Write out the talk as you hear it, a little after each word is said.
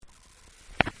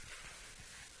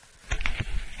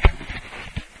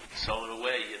So in a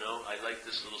way, I like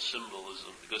this little symbolism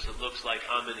because it looks like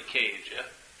I'm in a cage, yeah?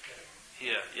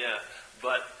 Yeah.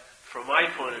 But from my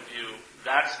point of view,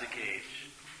 that's the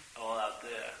cage. All out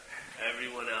there.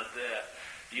 Everyone out there.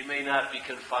 You may not be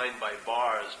confined by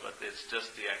bars, but it's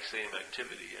just the same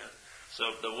activity, yeah?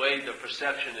 So the way the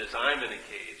perception is, I'm in a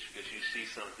cage because you see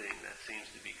something that seems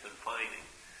to be confining.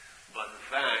 But in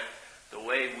fact, the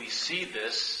way we see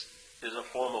this is a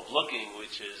form of looking,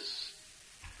 which is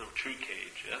the true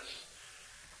cage, yes?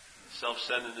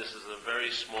 Self-centeredness is a very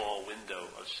small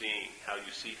window of seeing how you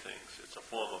see things. It's a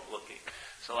form of looking.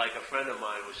 So like a friend of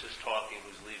mine was just talking,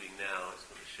 who's leaving now, I was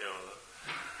going to show her.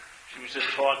 She was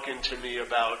just talking to me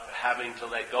about having to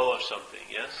let go of something,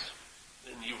 yes?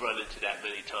 And you've run into that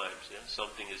many times, yes?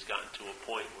 Something has gotten to a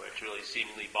point where it's really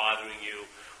seemingly bothering you,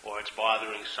 or it's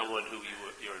bothering someone who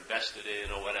you're invested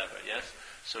in, or whatever, yes?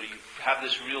 So you have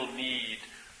this real need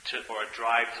or a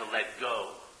drive to let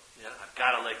go. Yeah? I've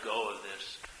got to let go of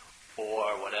this,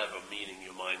 or whatever meaning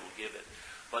your mind will give it.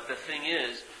 But the thing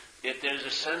is, if there's a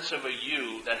sense of a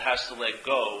you that has to let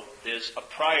go, there's a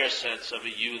prior sense of a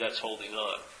you that's holding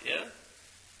on. Yeah?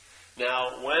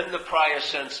 Now, when the prior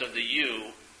sense of the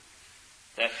you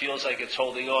that feels like it's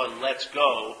holding on lets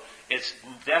go, it's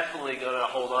definitely going to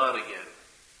hold on again.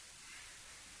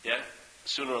 Yeah?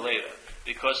 Sooner or later.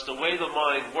 Because the way the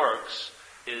mind works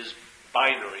is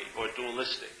binary or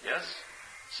dualistic. Yes?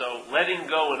 So letting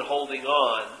go and holding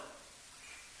on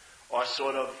are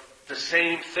sort of the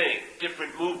same thing,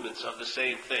 different movements of the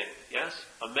same thing, yes?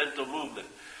 A mental movement.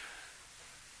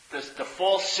 The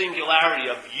false singularity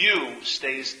of you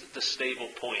stays the stable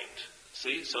point.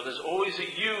 See? So there's always a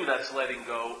you that's letting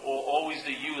go, or always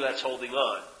the you that's holding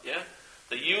on, yeah?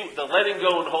 The letting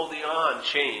go and holding on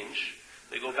change.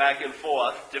 They go back and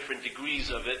forth, different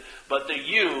degrees of it, but the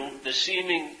you, the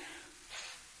seeming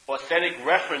authentic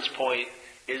reference point,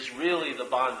 is really the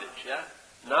bondage, yeah?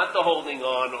 Not the holding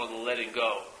on or the letting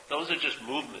go. Those are just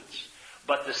movements.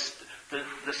 But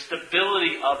the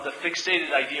stability of the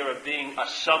fixated idea of being a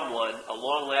someone, a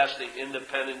long-lasting,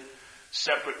 independent,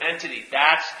 separate entity,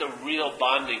 that's the real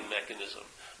bonding mechanism.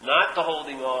 Not the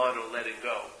holding on or letting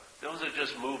go. Those are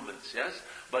just movements, yes?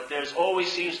 But there's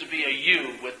always seems to be a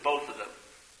you with both of them.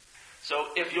 So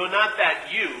if you're not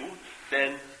that you,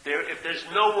 then if there's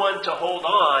no one to hold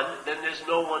on, then there's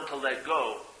no one to let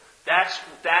go. That's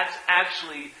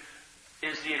actually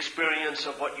is the experience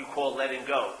of what you call letting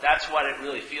go. That's what it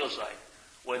really feels like.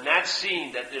 When that's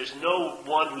seen, that there's no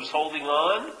one who's holding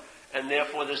on, and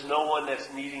therefore there's no one that's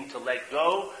needing to let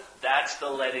go, that's the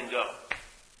letting go.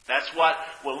 That's what,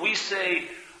 when we say,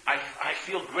 I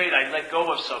feel great, I let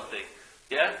go of something,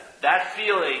 yeah? That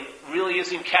feeling really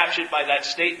isn't captured by that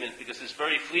statement because it's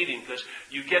very fleeting, because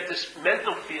you get this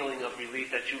mental feeling of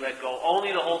relief that you let go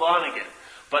only to hold on again.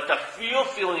 But the real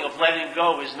feeling of letting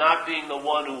go is not being the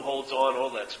one who holds on or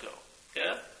lets go.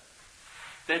 Yeah?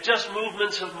 They're just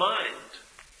movements of mind.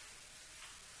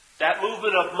 That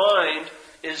movement of mind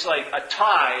is like a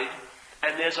tide,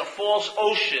 and there's a false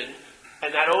ocean,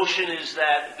 and that ocean is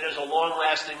that there's a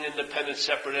long-lasting, independent,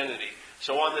 separate entity.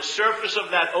 So on the surface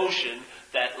of that ocean,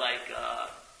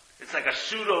 it's like a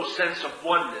pseudo sense of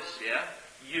oneness, yeah?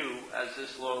 You, as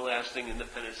this long-lasting,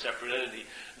 independent, separate entity.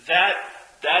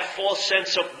 That false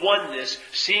sense of oneness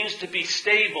seems to be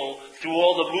stable through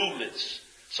all the movements.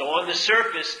 So on the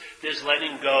surface, there's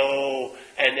letting go,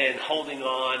 and then holding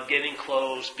on, getting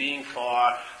close, being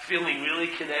far, feeling really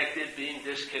connected, being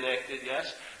disconnected,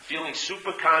 yes? Feeling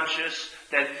super conscious,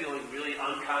 then feeling really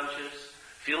unconscious,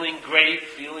 feeling great,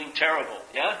 feeling terrible,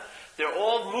 yeah? They're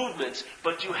all movements,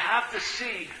 but you have to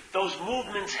see those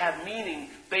movements have meaning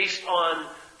based on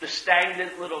the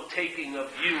stagnant little taking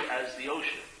of you as the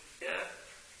ocean, yeah?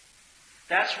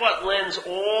 That's what lends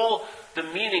all the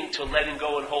meaning to letting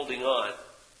go and holding on.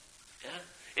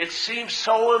 Yeah? It seems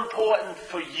so important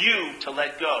for you to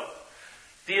let go.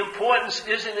 The importance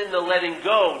isn't in the letting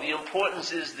go. The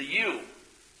importance is the you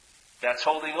that's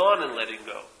holding on and letting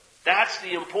go. That's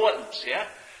the importance, yeah?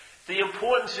 The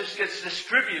importance just gets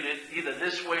distributed either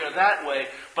this way or that way,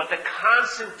 but the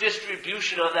constant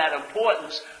distribution of that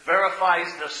importance verifies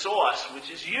the source,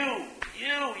 which is you,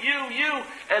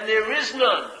 and there is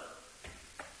none.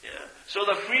 Yeah. So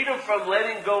the freedom from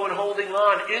letting go and holding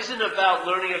on isn't about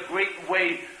learning a great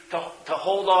way to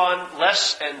hold on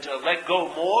less and to let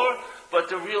go more, but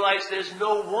to realize there's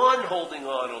no one holding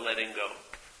on or letting go.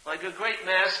 Like a great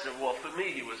master, well, for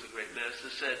me he was a great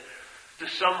master, said to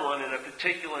someone in a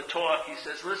particular talk, he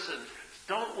says, listen,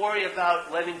 don't worry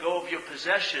about letting go of your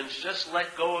possessions, just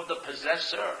let go of the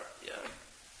possessor. Yeah.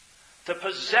 The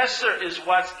possessor is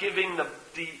what's giving the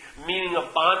meaning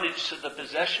of bondage to the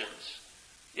possessions.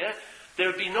 Yeah?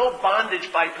 There'd be no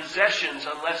bondage by possessions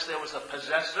unless there was a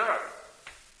possessor.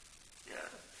 Yeah.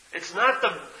 It's not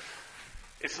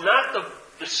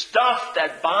the stuff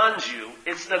that bonds you.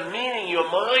 It's the meaning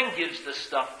your mind gives the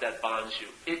stuff that bonds you.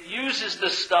 It uses the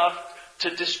stuff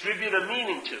to distribute a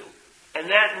meaning to. And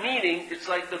that meaning, it's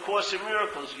like the Course in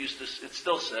Miracles it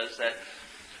still says that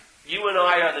you and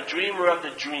I are the dreamer of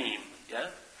the dream. Yeah?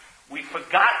 We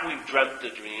forgot we've dreamt the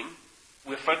dream.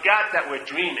 We forgot that we're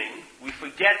dreaming. We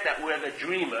forget that we're the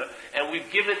dreamer. And we've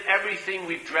given everything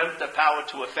we've dreamt the power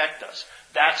to affect us.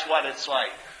 That's what it's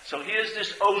like. So here's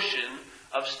this ocean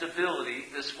of stability,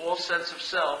 this false sense of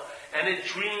self, and it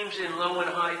dreams in low and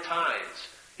high tides.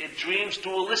 It dreams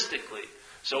dualistically.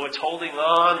 So it's holding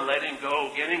on, letting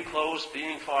go, getting close,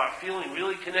 being far, feeling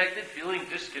really connected, feeling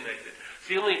disconnected,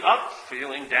 feeling up,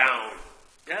 feeling down.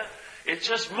 Yeah? It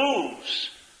just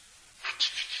moves.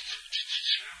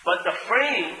 But the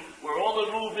frame, where all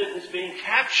the movement is being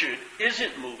captured,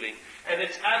 isn't moving. And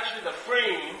it's actually the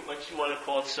frame, what you want to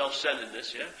call it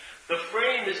self-centeredness, yeah? The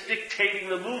frame is dictating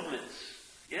the movements.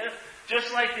 Yeah?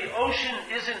 Just like the ocean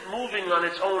isn't moving on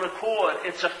its own accord,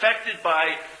 it's affected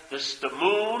by the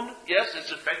moon, yes,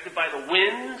 it's affected by the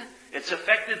wind, it's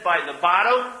affected by the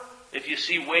bottom, if you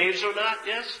see waves or not,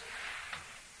 yes?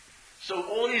 So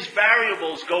all these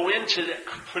variables go into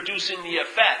producing the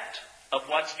effect of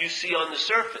what you see on the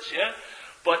surface, yeah?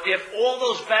 But if all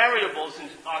those variables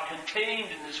are contained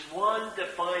in this one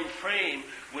defined frame,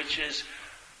 which is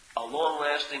a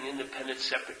long-lasting, independent,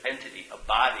 separate entity, a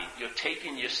body, you're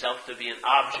taking yourself to be an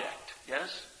object,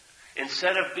 yes?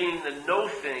 Instead of being the no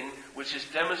thing, which is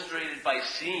demonstrated by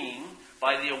seeing,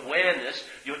 by the awareness,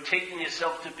 you're taking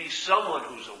yourself to be someone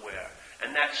who's aware.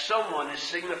 And that someone is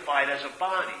signified as a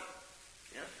body.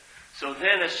 Yeah? So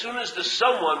then, as soon as the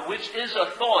someone, which is a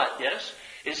thought, yes,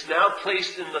 is now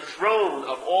placed in the throne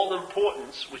of all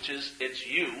importance, which is, it's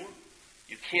you.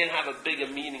 You can't have a bigger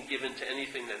meaning given to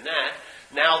anything than that.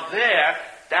 Now there,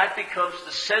 that becomes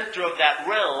the center of that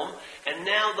realm, and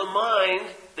now the mind,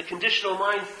 the conditional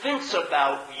mind, thinks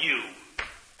about you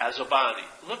as a body.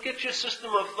 Look at your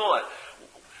system of thought.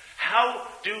 How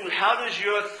does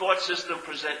your thought system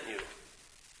present you?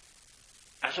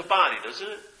 As a body, doesn't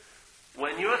it?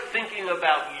 When you're thinking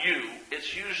about you,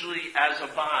 it's usually as a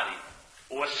body,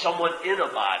 or someone in a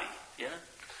body, yeah?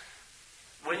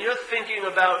 When you're thinking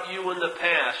about you in the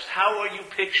past, how are you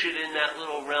pictured in that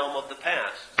little realm of the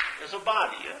past? As a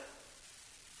body, yeah?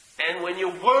 And when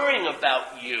you're worrying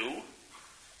about you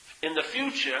in the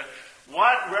future,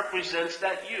 what represents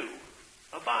that you?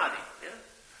 A body, yeah?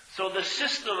 So the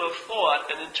system of thought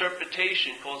and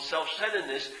interpretation called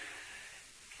self-centeredness,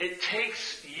 it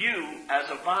takes you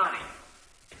as a body.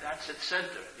 That's its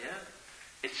center, yeah?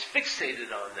 It's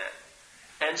fixated on that.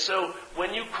 And so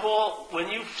when you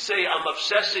say I'm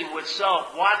obsessing with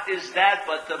self, what is that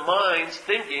but the mind's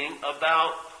thinking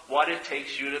about what it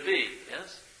takes you to be?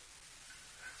 Yes?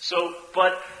 So,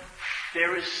 but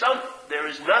there is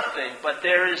nothing, but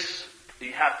there is,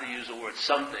 you have to use the word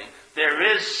something, there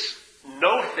is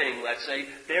no thing, let's say,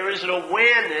 there is an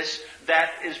awareness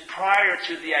that is prior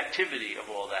to the activity of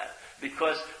all that.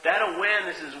 Because that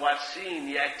awareness is what's seeing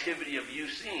the activity of you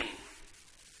seeing.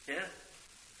 Yeah?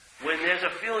 When there's a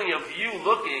feeling of you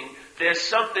looking, there's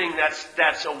something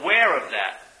that's aware of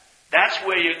that. That's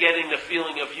where you're getting the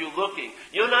feeling of you looking.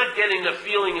 You're not getting the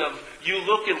feeling of you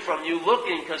looking from you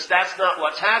looking, because that's not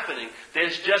what's happening.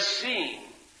 There's just seeing.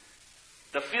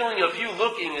 The feeling of you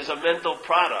looking is a mental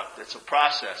product. It's a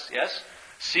process, yes?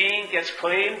 Seeing gets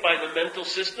claimed by the mental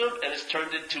system and is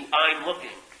turned into I'm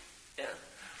looking. Yeah?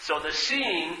 So the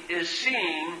seeing is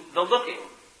seeing the looking.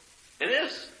 It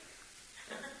is.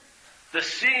 The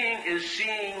seeing is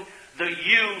seeing the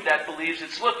you that believes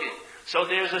it's looking. So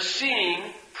there's a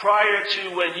seeing prior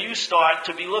to when you start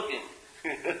to be looking.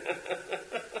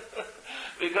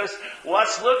 Because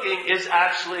what's looking is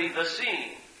actually the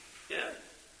seeing. Yeah?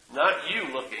 Not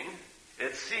you looking,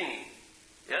 it's seeing.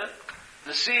 Yeah?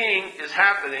 The seeing is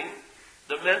happening.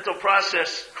 The mental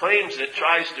process claims it,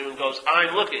 tries to, and goes,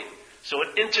 I'm looking. So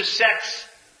it intersects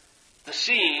the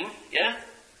seeing, yeah?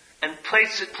 And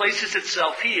places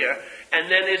itself here, and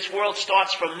then its world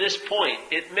starts from this point.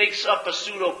 It makes up a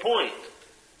pseudo point.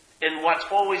 In what's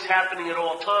always happening at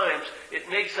all times, it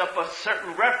makes up a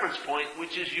certain reference point,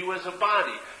 which is you as a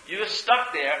body. You're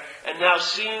stuck there, and now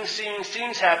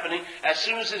seeing's happening. As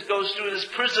soon as it goes through this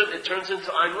prism, it turns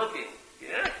into I'm looking.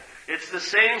 Yeah? It's the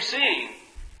same seeing.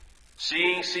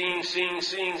 Seeing,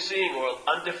 or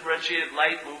undifferentiated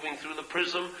light moving through the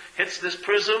prism, hits this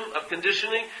prism of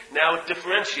conditioning, now it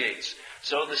differentiates.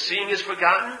 So the seeing is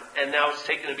forgotten, and now it's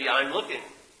taken to be I'm looking.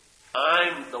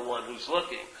 I'm the one who's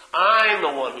looking. I'm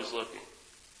the one who's looking.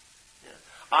 Yeah.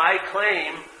 I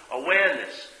claim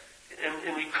awareness.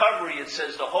 In recovery, it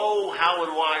says the whole how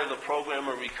and why of the program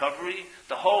of recovery,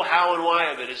 the whole how and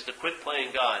why of it is to quit playing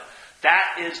God.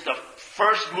 That is the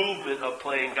first movement of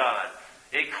playing God.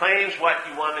 It claims what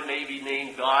you want to maybe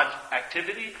name God's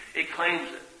activity. It claims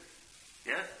it.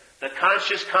 Yeah? The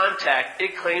conscious contact,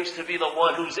 it claims to be the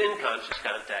one who's in conscious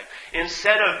contact.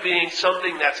 Instead of being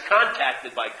something that's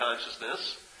contacted by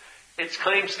consciousness, it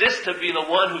claims this to be the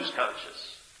one who's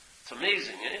conscious. It's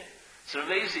amazing, eh? It's an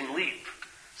amazing leap.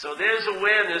 So there's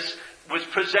awareness which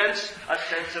presents a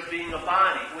sense of being a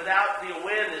body. Without the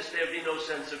awareness, there'd be no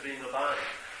sense of being a body.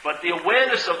 But the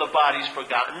awareness of the body's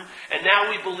forgotten, and now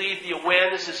we believe the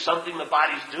awareness is something the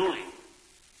body's doing.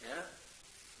 Yeah?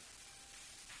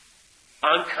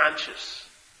 Unconscious.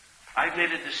 I've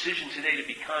made a decision today to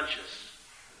be conscious.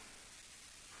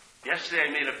 Yesterday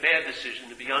I made a bad decision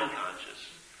to be unconscious.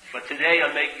 But today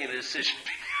I'm making a decision to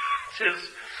be conscious.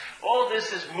 All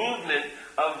this is movement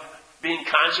of being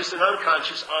conscious and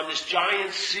unconscious on this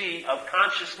giant sea of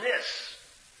consciousness.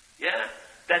 Yeah?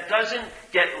 That doesn't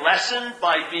get lessened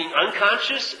by being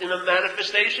unconscious in a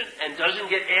manifestation and doesn't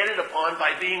get added upon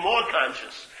by being more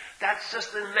conscious. That's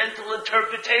just a mental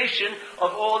interpretation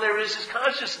of all there is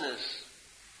consciousness.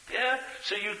 Yeah?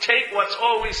 So you take what's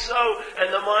always so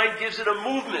and the mind gives it a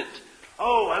movement.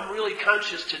 Oh, I'm really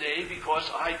conscious today because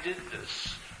I did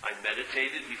this. I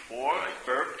meditated before, I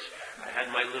burped, I had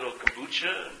my little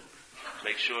kombucha,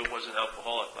 make sure it wasn't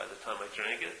alcoholic by the time I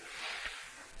drank it.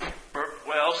 Burped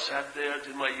well, sat there,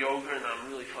 did my yoga, and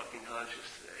I'm really fucking conscious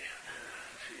today.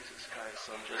 Jesus Christ,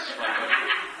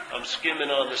 I'm skimming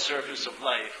on the surface of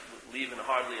life, leaving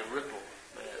hardly a ripple.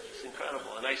 Man, it's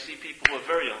incredible. And I see people who are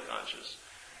very unconscious,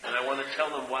 and I want to tell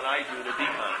them what I do to be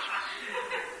conscious.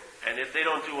 And if they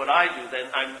don't do what I do, then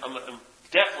I'm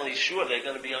definitely sure they're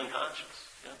going to be unconscious.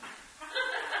 Yeah?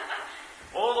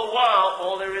 All the while,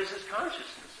 all there is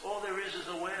consciousness. All there is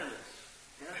awareness.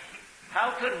 Yeah?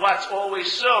 How could what's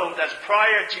always so, that's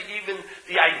prior to even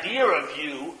the idea of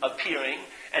you appearing,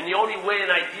 and the only way an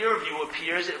idea of you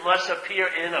appears, it must appear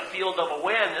in a field of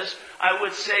awareness. I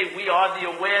would say we are the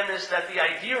awareness that the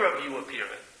idea of you appear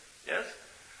in. Yes?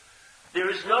 There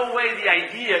is no way the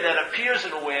idea that appears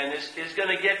in awareness is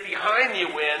going to get behind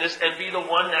the awareness and be the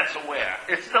one that's aware.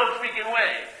 It's no freaking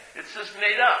way. It's just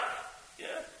made up.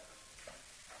 Yeah?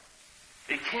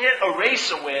 It can't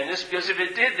erase awareness, because if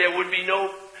it did, there would be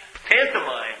no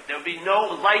pantomime. There would be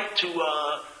no light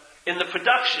in the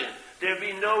production. There would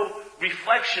be no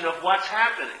reflection of what's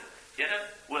happening. Yeah?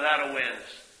 Without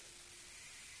awareness.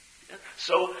 Yeah?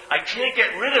 So I can't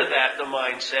get rid of that, the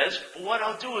mind says. But what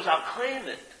I'll do is I'll claim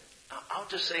it. I'll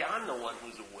just say I'm the one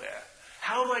who's aware.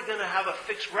 How am I going to have a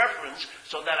fixed reference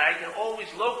so that I can always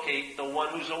locate the one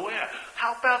who's aware?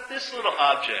 How about this little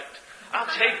object? I'll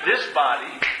take this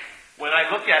body. When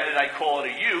I look at it, I call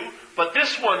it a you. But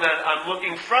this one that I'm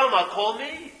looking from, I'll call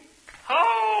me.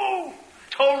 Oh!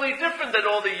 Totally different than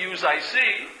all the yous I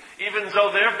see, even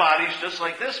though their body's just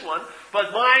like this one.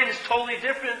 But mine is totally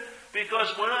different,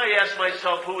 because when I ask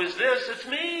myself, who is this? It's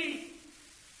me.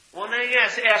 When I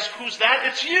ask who's that?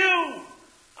 It's you.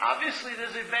 Obviously,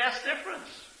 there's a vast difference.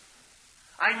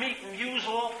 I meet yous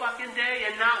all fucking day,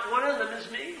 and not one of them is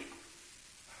me.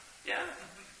 Yeah?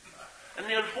 And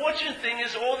the unfortunate thing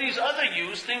is all these other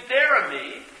yous think they're a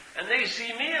me, and they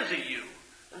see me as a you.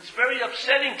 And it's very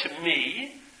upsetting to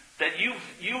me that you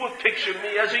would picture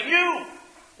me as a you,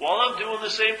 while I'm doing the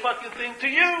same fucking thing to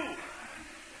you.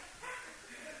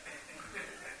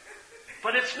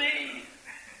 But it's me.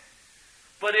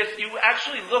 But if you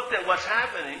actually looked at what's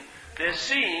happening, they're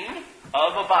seeing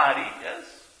of a body, yes?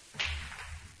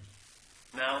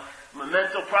 Now, the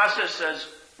mental process says,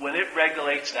 when it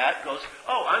regulates that, it goes,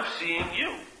 oh, I'm seeing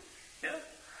you. Yeah?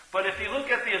 But if you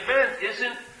look at the event,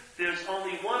 there's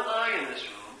only one I in this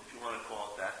room, if you want to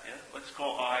call it that, yeah? Let's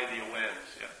call I the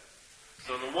awareness, yeah?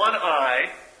 So the one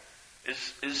I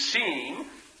is seeing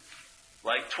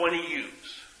like 20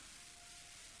 yous.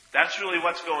 That's really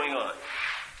what's going on.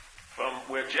 From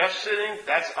where Jeff's sitting,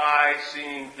 that's I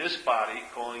seeing this body,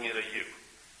 calling it a you.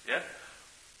 Yeah?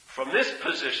 From this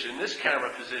position, this camera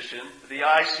position, the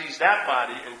I sees that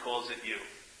body and calls it you.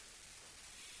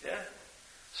 Yeah?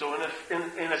 So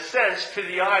in a sense, to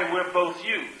the I, we're both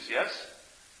yous, yes?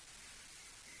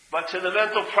 But to the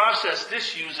mental process,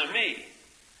 this you's a me.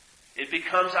 It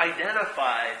becomes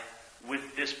identified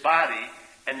with this body,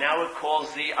 and now it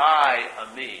calls the I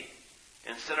a me.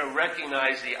 Instead of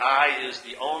recognize the I is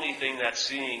the only thing that's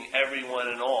seeing everyone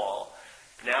and all,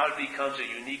 now it becomes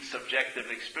a unique subjective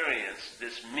experience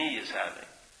this me is having.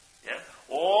 Yeah?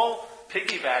 All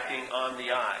piggybacking on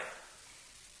the I.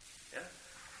 Yeah?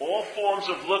 All forms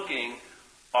of looking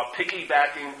are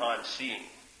piggybacking on seeing.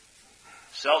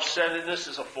 Self-centeredness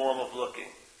is a form of looking.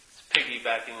 It's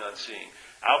piggybacking on seeing.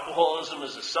 Alcoholism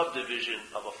is a subdivision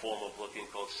of a form of looking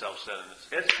called self-centeredness.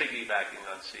 It's piggybacking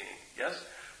on seeing. Yes?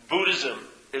 Buddhism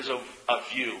is a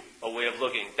view, a way of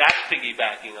looking. That's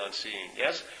piggybacking on seeing.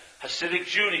 Yes? Hasidic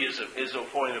Judaism is a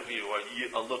point of view,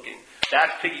 or a looking.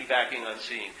 That's piggybacking on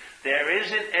seeing. There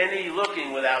isn't any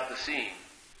looking without the seeing.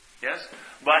 Yes?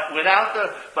 But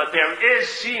there is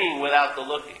seeing without the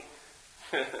looking.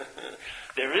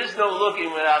 There is no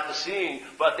looking without the seeing,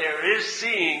 but there is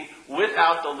seeing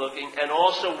without the looking, and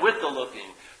also with the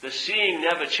looking. The seeing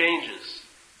never changes.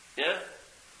 Yeah?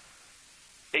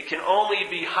 It can only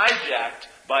be hijacked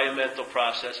by a mental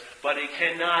process, but it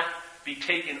cannot be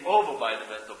taken over by the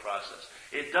mental process.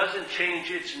 It doesn't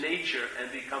change its nature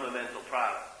and become a mental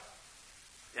product.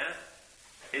 Yeah?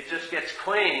 It just gets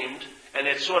claimed, and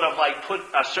it's sort of like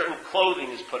a certain clothing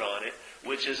is put on it,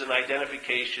 which is an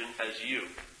identification as you.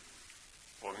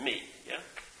 Or me, yeah?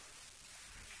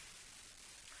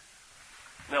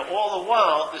 Now, all the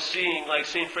while, the seeing, like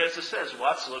St. Francis says,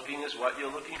 what's looking is what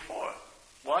you're looking for.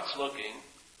 What's looking,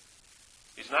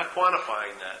 he's not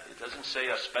quantifying that. It doesn't say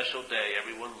a special day,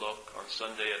 everyone look on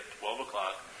Sunday at 12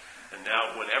 o'clock, and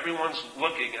now when everyone's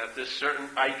looking at this certain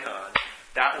icon,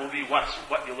 that will be what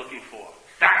you're looking for.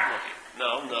 That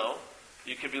looking. No.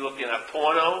 You could be looking at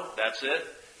porno, that's it.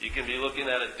 You can be looking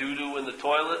at a doo-doo in the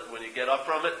toilet when you get up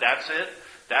from it, that's it.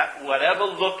 That whatever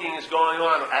looking is going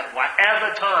on at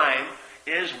whatever time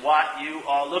is what you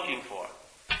are looking for.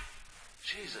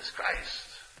 Jesus Christ.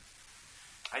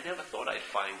 I never thought I'd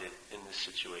find it in this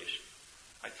situation.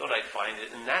 I thought I'd find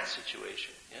it in that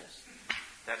situation, yes?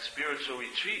 That spiritual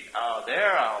retreat,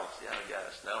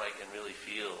 yes, now I can really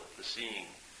feel the seeing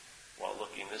while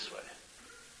looking this way.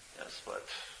 Yes, but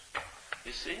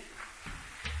you see,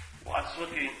 what's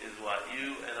looking is what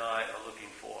you and I are looking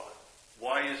for.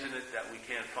 Why isn't it that we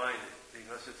can't find it?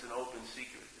 Because it's an open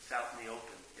secret. It's out in the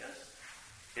open, yes?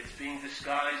 It's being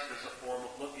disguised as a form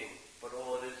of looking, but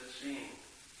all it is seeing.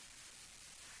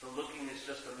 The looking is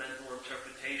just a mental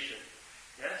interpretation,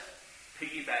 yes?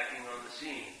 Piggybacking on the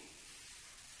seeing.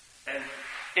 And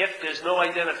if there's no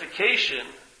identification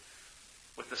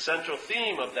with the central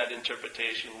theme of that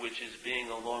interpretation, which is being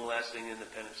a long-lasting,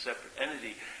 independent, separate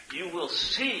entity, you will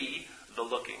see the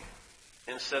looking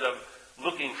instead of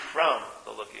looking from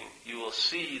the looking. You will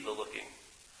see the looking.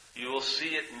 You will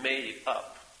see it made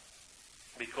up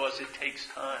because it takes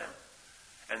time.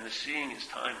 And the seeing is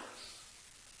timeless.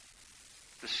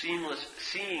 The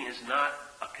seeing is not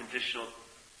a conditional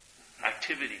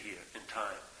activity here in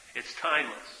time. It's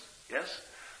timeless. Yes?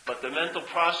 But the mental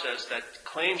process that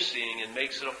claims seeing and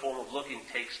makes it a form of looking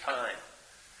takes time.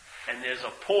 And there's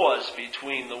a pause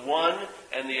between the one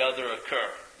and the other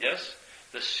occur. Yes?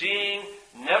 The seeing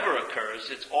never occurs,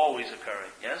 it's always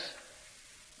occurring, yes?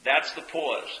 That's the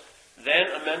pause. Then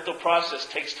a mental process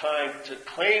takes time to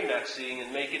claim that seeing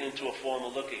and make it into a form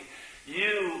of looking.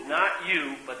 You, not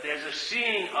you, but there's a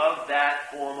seeing of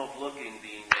that form of looking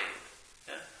being made.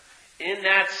 Yeah? In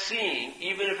that seeing,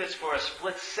 even if it's for a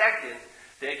split second,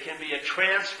 there can be a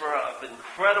transfer of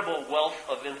incredible wealth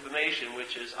of information,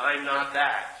 which is, I'm not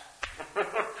that.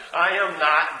 I am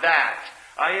not that.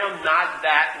 I am not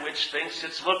that which thinks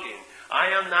it's looking. I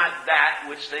am not that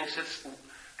which thinks it's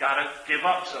got to give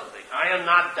up something. I am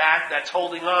not that that's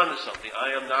holding on to something.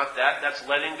 I am not that that's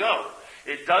letting go.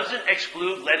 It doesn't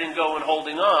exclude letting go and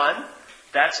holding on.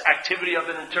 That's activity of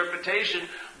an interpretation,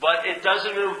 but it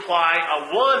doesn't imply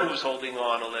a one who's holding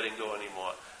on or letting go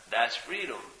anymore. That's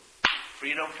freedom.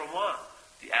 Freedom from what?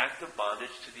 The act of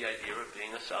bondage to the idea of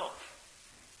being a self.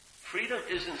 Freedom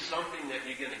isn't something that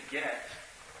you're going to get.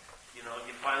 You know,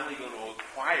 you're finally going to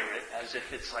acquire it as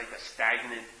if it's like a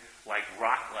stagnant, like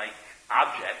rock-like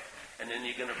object, and then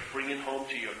you're going to bring it home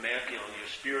to your mantle,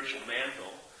 your spiritual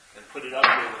mantle, and put it up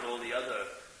there with all the other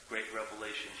great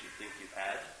revelations you think you've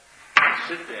had. And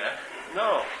sit there.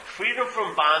 No. Freedom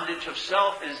from bondage of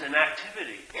self is an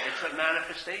activity. It's a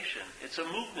manifestation. It's a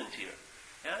movement here.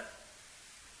 Yeah?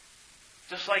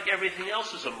 Just like everything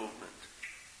else is a movement.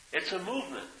 It's a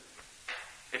movement.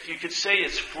 If you could say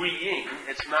it's freeing,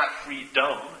 it's not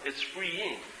freedom, it's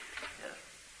freeing. Yeah.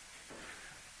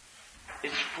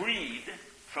 It's freed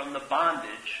from the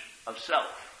bondage of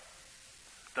self.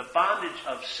 The bondage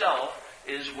of self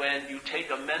is when you take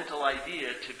a mental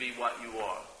idea to be what you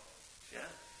are. Yeah?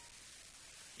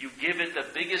 You give it the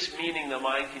biggest meaning the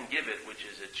mind can give it, which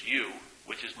is it's you,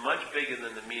 which is much bigger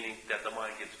than the meaning that the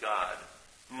mind gives God.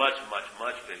 Much, much,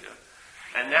 much bigger.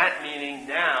 And that meaning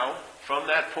now, from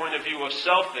that point of view of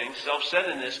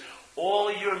self-centeredness,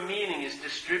 all your meaning is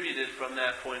distributed from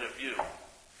that point of view.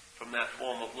 From from that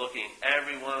form of looking,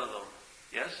 every one of them.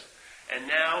 Yes? And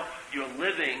now you're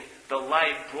living the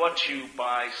life brought to you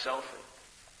by selfing.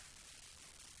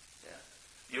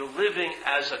 Yeah. You're living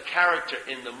as a character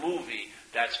in the movie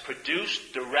that's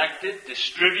produced, directed,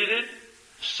 distributed,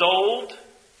 sold,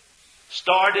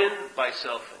 starred in by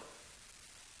selfing.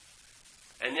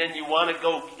 And then you want to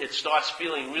go, it starts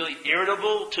feeling really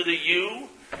irritable to the you.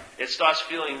 It starts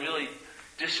feeling really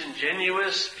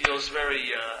disingenuous, feels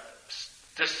very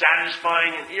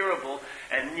dissatisfying and irritable,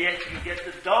 and yet you get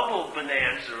the double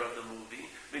bonanza of the movie,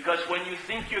 because when you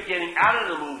think you're getting out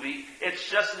of the movie, it's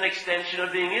just an extension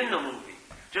of being in the movie.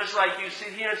 Just like you sit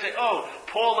here and say, oh,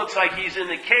 Paul looks like he's in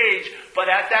the cage, but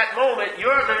at that moment,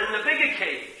 you're in the bigger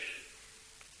cage.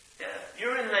 Yeah.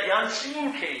 You're in the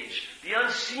unseen cage. The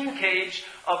unseen cage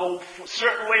of a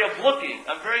certain way of looking,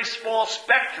 a very small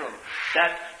spectrum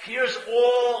that here's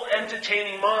all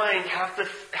entertaining mind have to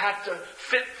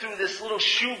fit through this little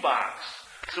shoebox.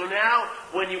 So now,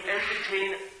 when you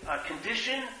entertain a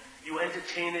condition, you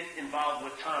entertain it involved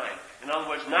with time. In other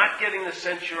words, not getting the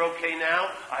sense you're okay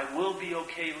now, I will be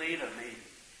okay later, maybe.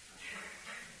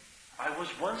 I was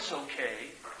once okay,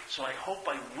 so I hope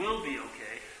I will be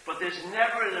okay. But there's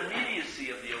never an immediacy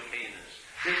of the okayness.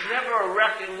 There's never a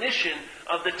recognition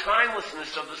of the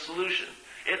timelessness of the solution.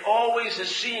 It always is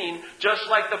seen just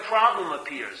like the problem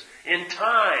appears, in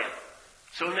time.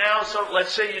 So now,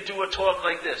 let's say you do a talk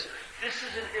like this. This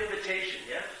is an invitation,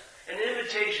 yes? An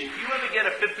invitation. Do you ever get a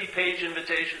 50-page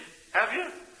invitation? Have you?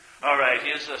 All right,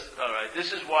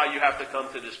 this is why you have to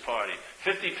come to this party.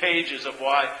 50 pages of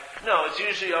why. No, it's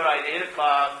usually, 8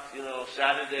 o'clock,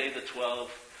 Saturday the 12th.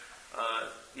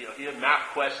 Here,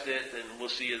 MapQuest it, and we'll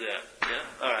see you there. Yeah?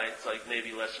 All right, it's like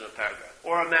maybe less than a paragraph.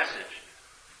 Or a message.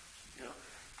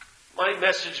 My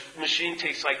message machine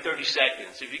takes like 30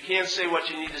 seconds. If you can't say what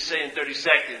you need to say in 30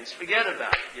 seconds, forget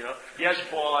about it, Yes,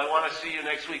 Paul, I want to see you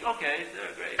next week. Okay,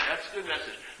 great. That's a good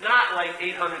message. Not like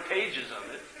 800 pages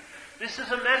of it. This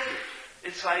is a message.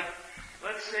 It's like,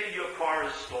 let's say your car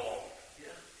is stalled. Yeah?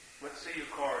 Let's say your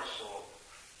car is stalled.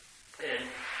 And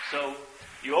so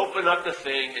you open up the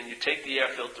thing and you take the air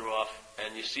filter off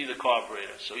and you see the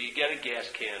carburetor. So you get a gas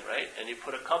can, right? And you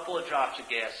put a couple of drops of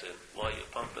gas in while you're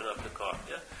pumping up the car.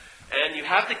 Yeah? And you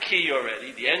have the key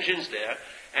already. The engine's there.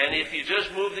 And if you just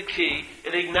move the key,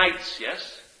 it ignites,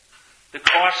 yes? The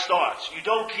car starts. You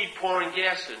don't keep pouring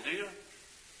gas in, do you?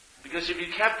 Because if you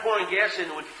kept pouring gas in,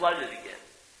 it would flood it again.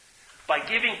 By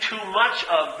giving too much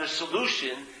of the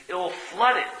solution, it will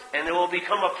flood it. And it will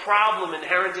become a problem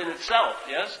inherent in itself,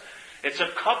 yes? It's a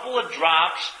couple of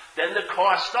drops, then the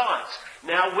car starts.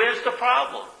 Now, where's the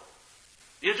problem?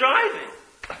 You're driving.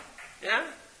 Yeah?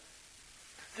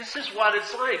 This is what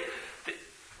it's like.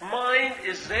 The mind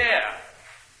is there.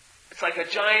 It's like a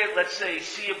giant, let's say,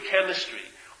 sea of chemistry.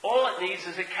 All it needs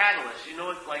is a catalyst. You know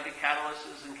what like a catalyst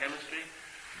is in chemistry?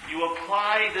 You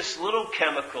apply this little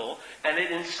chemical, and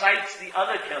it incites the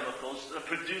other chemicals to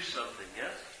produce something,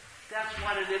 yes? That's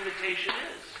what an invitation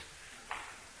is.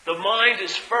 The mind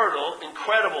is fertile,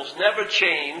 incredible, it's never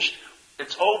changed.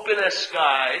 It's open as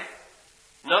sky.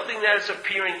 Nothing that is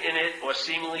appearing in it or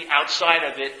seemingly outside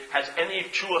of it has any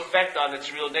true effect on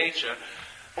its real nature.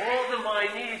 All the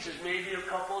mind needs is maybe a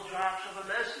couple of drops of a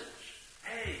message.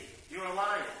 Hey, you're a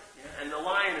lion. Yeah? And the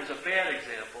lion is a bad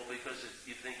example because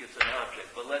you think it's an object.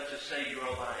 But let's just say you're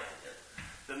a lion.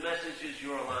 Yeah? The message is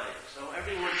you're a lion. So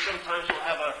everyone sometimes will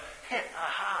have a hit,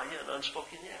 aha, an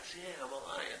unspoken yes, yeah, I'm a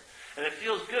lion. And it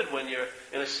feels good when you're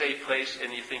in a safe place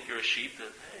and you think you're a sheep that,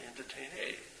 hey, entertain,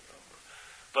 hey.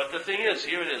 But the thing is,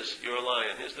 here it is, you're a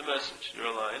lion. Here's the message, you're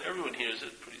a lion. Everyone hears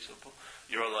it, pretty simple.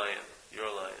 You're a lion, you're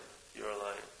a lion, you're a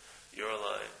lion, you're a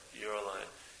lion, you're a lion.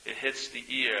 It hits the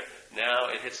ear, now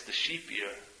it hits the sheep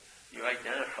ear. You're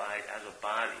identified as a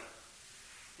body.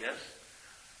 Yes?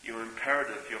 Your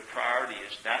imperative, your priority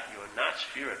is that you're not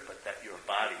spirit, but that you're a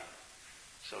body.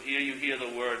 So here you hear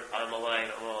the word, I'm a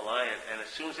lion, and as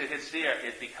soon as it hits there,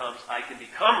 it becomes, I can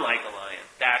become like a lion.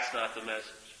 That's not the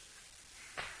message.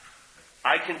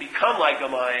 I can become like a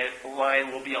lion. A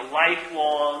lion will be a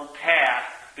lifelong path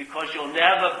because you'll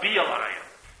never be a lion.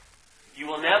 You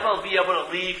will never be able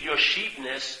to leave your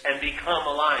sheepness and become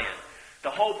a lion.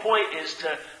 The whole point is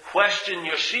to question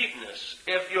your sheepness.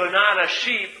 If you're not a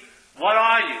sheep, what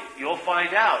are you? You'll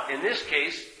find out. In this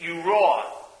case, you roar.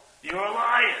 You're a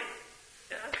lion.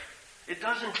 Yeah? It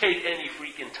doesn't take any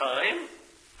freaking time.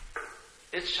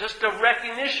 It's just a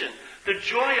recognition. The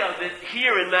joy of it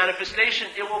here in manifestation,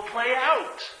 it will play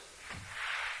out.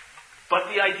 But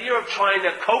the idea of trying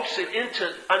to coax it into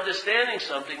understanding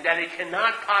something that it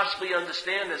cannot possibly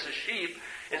understand as a sheep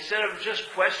instead of just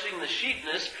questioning the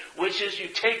sheepness, which is you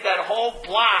take that whole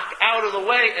block out of the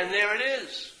way, and there it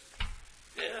is.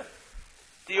 Yeah.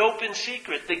 The open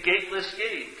secret, the gateless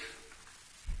gate.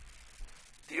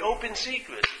 The open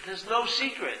secret. There's no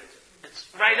secret. It's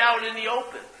right out in the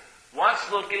open.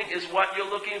 What's looking is what you're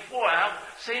looking for.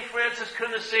 St. Francis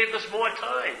couldn't have saved us more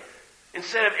time.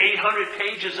 Instead of 800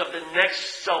 pages of the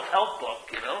next self-help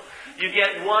book, you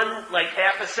get one, like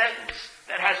half a sentence,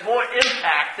 that has more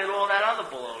impact than all that other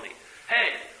baloney.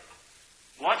 Hey,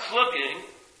 what's looking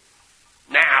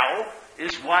now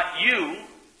is what you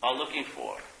are looking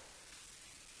for.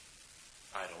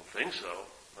 I don't think so.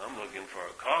 I'm looking for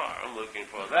a car. I'm looking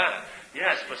for that.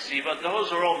 Yes, but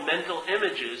those are all mental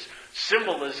images,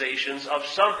 symbolizations of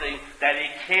something that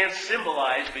it can't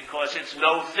symbolize because it's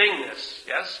no thingness.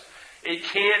 Yes?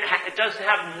 It doesn't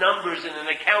have numbers in an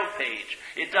account page.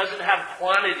 It doesn't have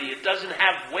quantity. It doesn't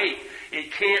have weight.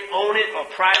 It can't own it or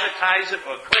privatize it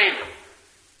or claim it.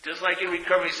 Just like in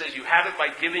recovery it says, you have it by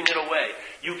giving it away.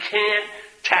 You can't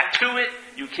tattoo it.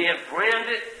 You can't brand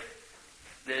it.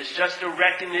 There's just a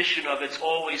recognition of its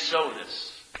always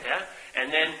so-ness. Yeah?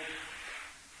 And then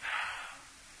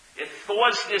it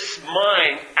thaws this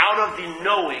mind out of the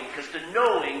knowing, because the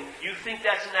knowing, you think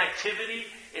that's an activity,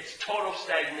 it's total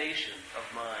stagnation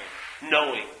of mind.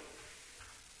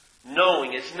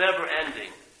 Knowing, it's never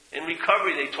ending. In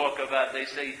recovery they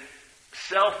say,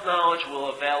 self-knowledge will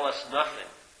avail us nothing.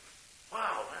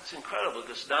 Wow, that's incredible,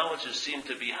 because knowledges seem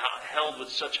to be held with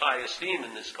such high esteem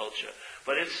in this culture.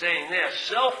 But it's saying there,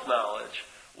 self-knowledge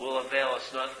will avail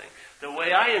us nothing. The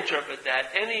way I interpret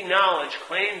that, any knowledge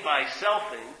claimed by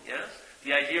selfing, yes,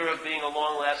 the idea of being a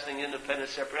long-lasting, independent,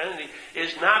 separate entity,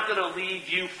 is not going to lead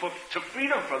you to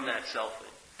freedom from that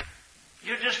selfing.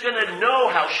 You're just going to know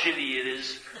how shitty it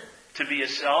is to be a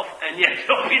self, and yet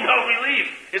there'll be no relief.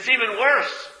 It's even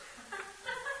worse.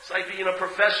 It's like being a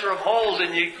professor of holes,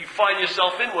 and you find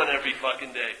yourself in one every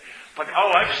fucking day. But,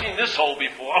 I've seen this hole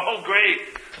before. Oh, great.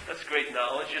 That's great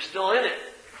knowledge. You're still in it.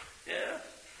 Yeah.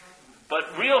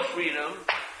 But real freedom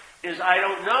is I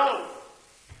don't know.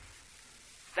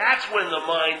 That's when the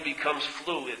mind becomes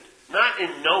fluid. Not in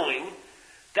knowing.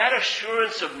 That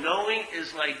assurance of knowing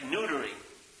is like neutering.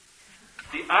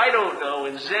 The I don't know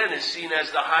in Zen is seen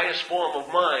as the highest form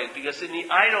of mind, because in the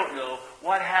I don't know,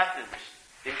 what happens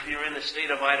if you're in the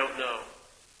state of I don't know?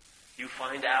 You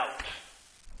find out.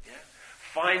 Yeah?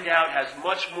 Find out has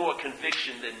much more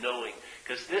conviction than knowing.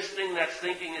 Because this thing that's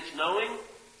thinking it's knowing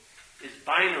is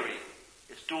binary.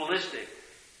 It's dualistic.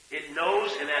 It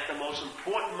knows, and at the most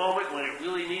important moment when it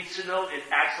really needs to know, it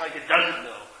acts like it doesn't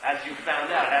know, as you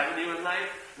found out, haven't you, in life?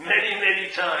 Many, many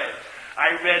times.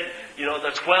 I read,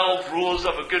 the 12 rules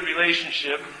of a good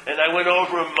relationship, and I went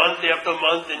over them month after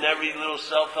month in every little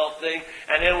self-help thing,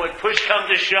 and then when push come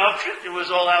to shove, it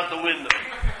was all out the window.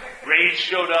 Rage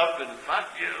showed up, and fuck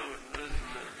you.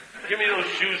 Give me those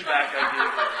shoes back I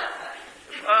gave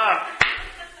you.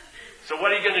 So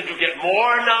what are you going to do? Get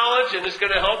more knowledge and it's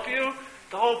going to help you?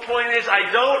 The whole point is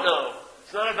I don't know.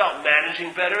 It's not about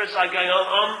managing better. It's like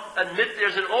admit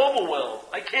there's an overwhelm.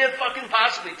 I can't fucking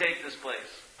possibly take this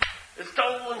place. It's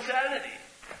total insanity.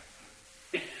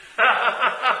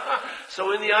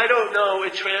 So in the I don't know,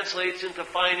 it translates into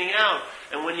finding out.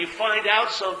 And when you find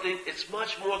out something, it's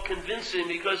much more convincing,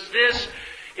 because this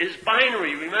is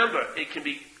binary. Remember, it can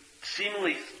be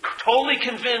seemingly totally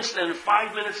convinced, and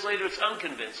 5 minutes later it's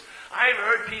unconvinced. I've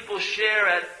heard people share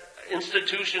at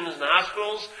institutions and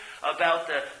hospitals about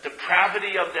the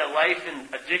depravity of their life in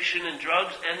addiction and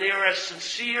drugs, and they are as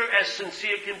sincere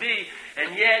can be,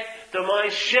 and yet the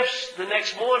mind shifts the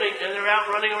next morning and they're out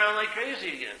running around like crazy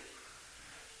again.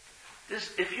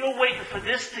 If you're waiting for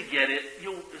this to get it,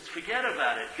 you'll forget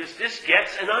about it, because this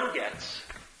gets and ungets.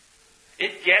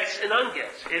 It gets and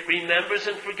ungets. It remembers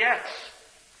and forgets.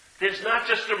 There's not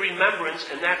just a remembrance,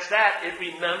 and that's that. It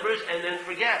remembers and then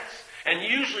forgets. And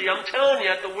usually, I'm telling you,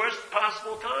 at the worst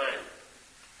possible time.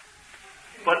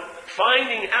 But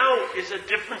finding out is a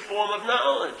different form of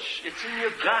knowledge. It's in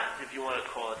your gut, if you want to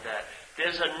call it that.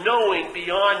 There's a knowing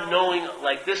beyond knowing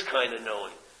like this kind of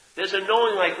knowing. There's a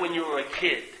knowing like when you were a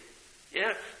kid.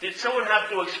 Yeah? Did someone have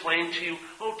to explain to you,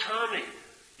 oh, Tommy,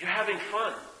 you're having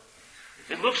fun.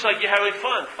 It looks like you're having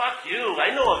fun. Fuck you.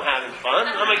 I know I'm having fun.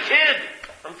 I'm a kid.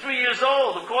 I'm 3 years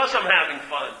old. Of course I'm having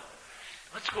fun.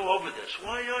 Let's go over this.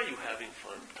 Why are you having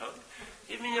fun, Tom?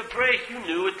 Give me a break. You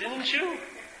knew it, didn't you?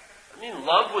 I mean,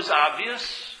 love was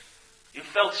obvious. You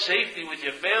felt safety with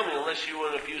your family unless you were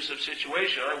in an abusive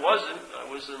situation. I wasn't. I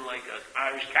was in like an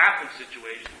Irish Catholic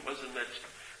situation. It wasn't much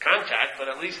contact, but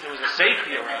at least there was a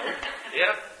safety around.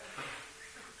 Yeah?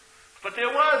 But there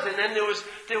was, and then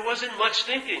there wasn't much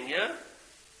thinking, yeah?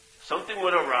 Something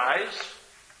would arise,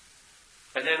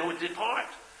 and then it would depart.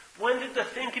 When did the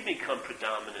thinking become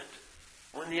predominant?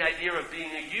 When the idea of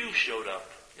being a you showed up,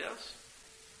 yes?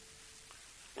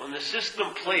 When the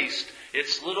system placed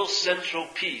its little central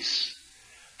piece,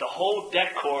 the whole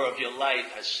decor of your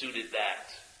life has suited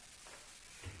that.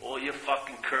 All your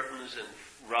fucking curtains and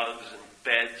rugs and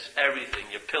beds, everything,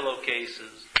 your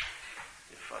pillowcases,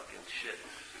 your fucking shit.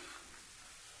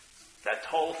 That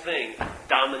whole thing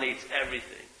dominates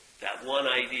everything. That one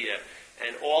idea.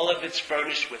 And all of it's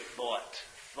furnished with thought.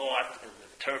 Thought and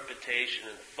interpretation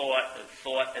and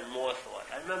thought and more thought.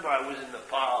 I remember I was in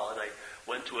Nepal and I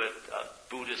went to a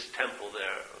Buddhist temple there,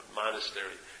 a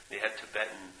monastery. They had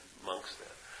Tibetan monks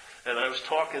there. And I was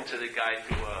talking to the guy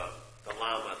through the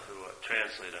Lama, through a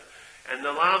translator. And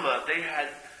the Lama,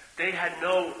 they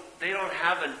don't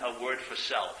have a word for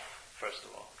self, first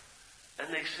of all.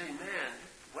 And they say, man,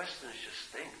 Westerners just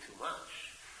think too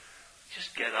much.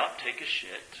 Just get up, take a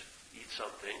shit, eat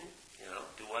something,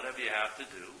 do whatever you have to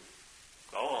do,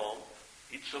 go home,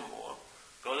 eat some more,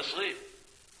 go to sleep.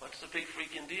 What's the big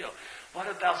freaking deal? What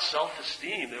about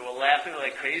self-esteem? They were laughing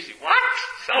like crazy. What?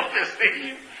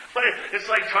 Self-esteem? It's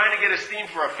like trying to get esteem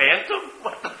for a phantom?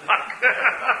 What the fuck?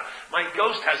 My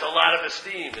ghost has a lot of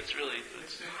esteem. It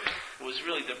was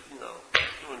really,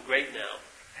 doing great now.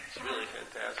 It's really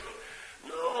fantastic.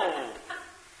 No.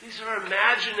 These are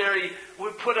imaginary.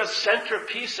 We put a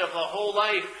centerpiece of the whole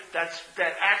life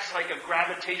that acts like a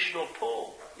gravitational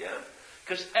pull. Yeah?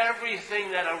 Because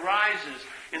everything that arises,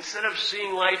 instead of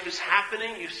seeing life as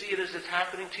happening, you see it as it's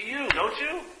happening to you, don't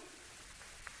you?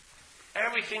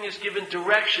 Everything is given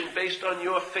direction based on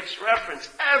your fixed reference.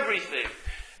 Everything.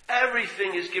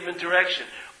 Everything is given direction.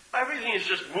 Everything is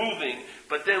just moving,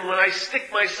 but then when I stick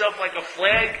myself like a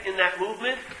flag in that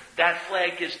movement, that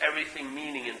flag gives everything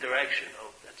meaning and direction.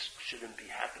 Oh, that shouldn't be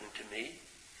happening to me.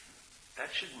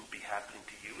 That shouldn't be happening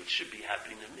to you. It should be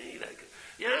happening to me.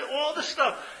 All the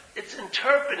stuff. It's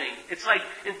interpreting. It's like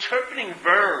interpreting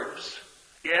verbs,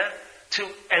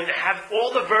 and have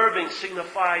all the verbing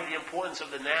signify the importance of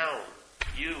the noun,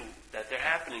 you, that they're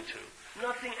happening to.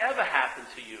 Nothing ever happened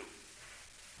to you.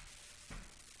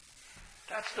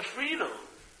 That's the freedom.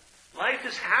 Life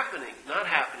is happening, not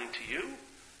happening to you.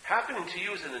 Happening to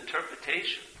you is an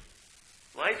interpretation.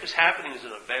 Life is happening as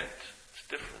an event. It's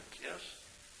different, yes?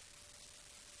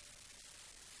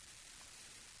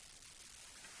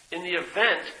 In the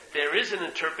event, there is an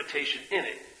interpretation in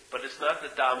it, but it's not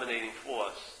the dominating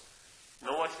force.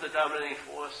 You know what's the dominating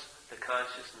force? The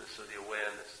consciousness or the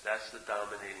awareness. That's the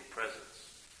dominating presence.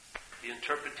 The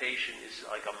interpretation is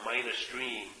like a minor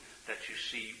stream that you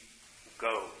see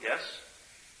go, yes?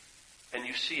 And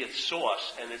you see its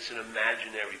source, and it's an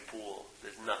imaginary pool.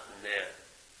 There's nothing there.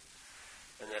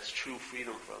 And that's true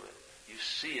freedom from it. You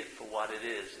see it for what it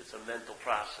is. It's a mental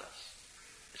process.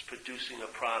 It's producing a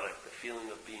product, the feeling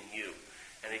of being you.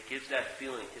 And it gives that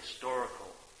feeling a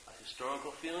historical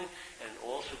feeling, and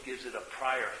also gives it a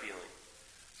prior feeling.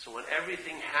 So when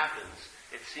everything happens,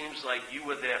 it seems like you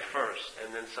were there first,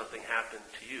 and then something happened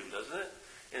to you, doesn't it?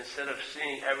 Instead of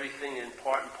seeing everything in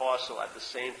part and parcel at the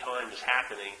same time as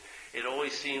happening, it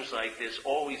always seems like there's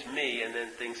always me, and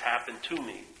then things happen to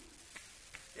me.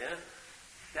 Yeah?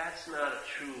 That's not a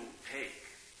true take.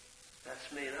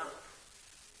 That's made up.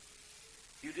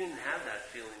 You didn't have that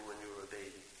feeling when you were a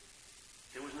baby.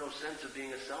 There was no sense of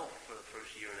being a self for the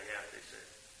first year and a half, they said.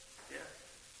 Yeah.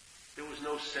 There was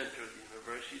no center of the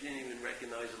universe. You didn't even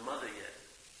recognize a mother yet.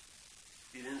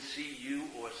 You didn't see you,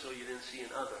 or so you didn't see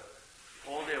an other.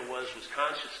 All there was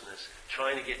consciousness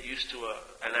trying to get used to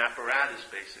an apparatus,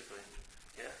 basically.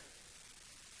 Yeah.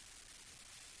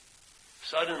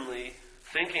 Suddenly,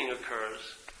 thinking occurs,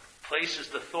 places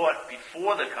the thought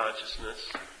before the consciousness,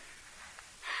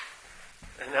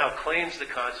 and now claims the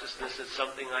consciousness as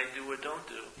something I do or don't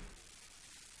do.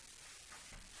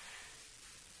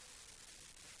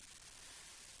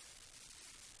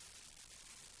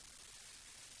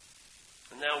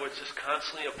 And now we're just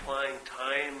constantly applying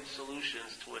time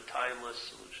solutions to a timeless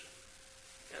solution.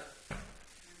 Yeah?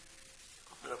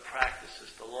 I'm going to practice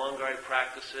this. The longer I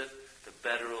practice it, the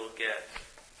better it'll get.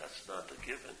 That's not the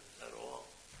given at all.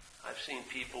 I've seen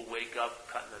people wake up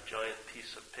cutting a giant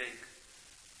piece of pig.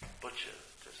 Butcher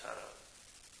just had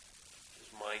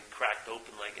his mind cracked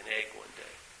open like an egg one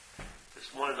day. This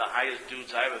one of the highest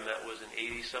dudes I ever met was an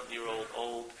 80-something-year-old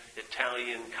old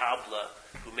Italian cobbler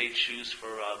who made shoes for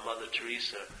Mother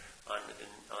Teresa on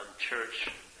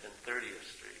Church and 30th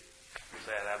Street. Because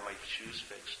I had to have my shoes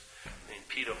fixed. Named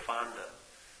Peter Fonda.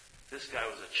 This guy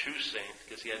was a true saint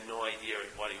because he had no idea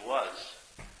what he was.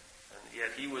 And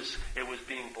yet it was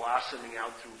being blossoming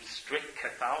out through strict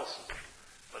Catholicism.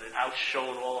 but it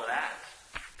outshone all of that.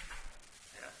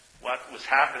 Yeah. What was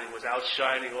happening was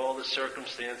outshining all the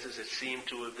circumstances that seemed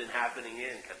to have been happening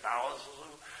in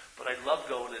Catholicism. But I loved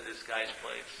going to this guy's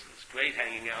place. It was great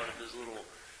hanging out in his little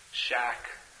shack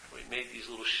where he made these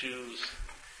little shoes.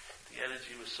 The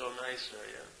energy was so nice there,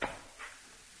 yeah.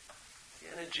 The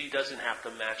energy doesn't have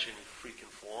to match any freaking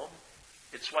form.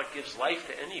 It's what gives life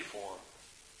to any form.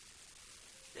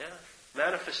 Yeah?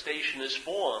 Manifestation is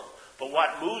form, but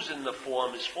what moves in the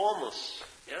form is formless.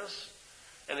 Yes?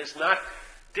 And it's not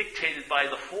dictated by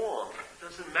the form. It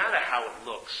doesn't matter how it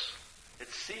looks.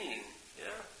 It's seeing.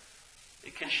 Yeah?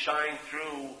 It can shine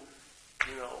through,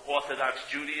 Orthodox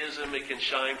Judaism. It can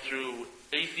shine through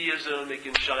atheism. It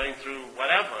can shine through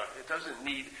whatever. It doesn't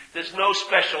need, there's no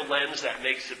special lens that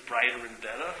makes it brighter and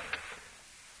better.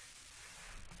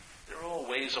 They're all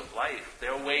ways of life.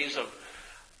 They're ways of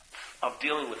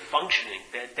dealing with functioning.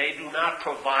 They do not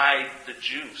provide the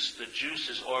juice. The juice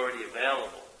is already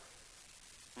available.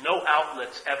 No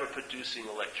outlet's ever producing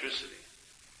electricity.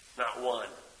 Not one.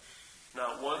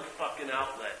 Not one fucking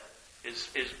outlet is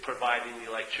providing the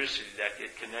electricity that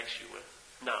it connects you with.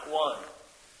 Not one.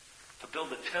 To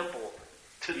build a temple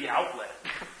to the outlet.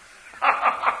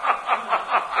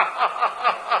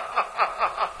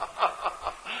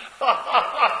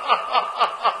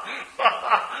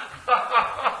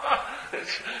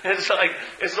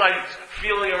 It's like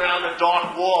feeling around a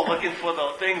dark wall looking for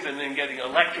the things and then getting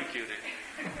electrocuted.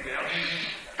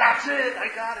 That's it, I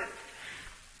got it.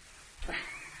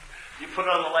 You put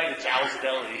on the light, it's Al's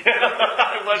Deli.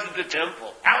 It wasn't the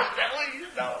temple. Al's Deli?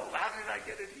 No, how did I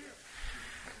get it here?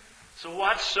 So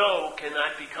what's so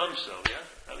cannot become so,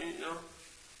 yeah?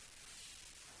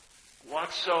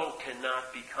 What's so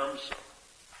cannot become so.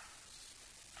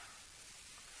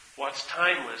 What's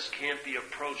timeless can't be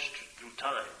approached through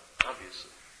time,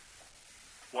 obviously.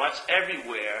 What's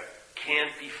everywhere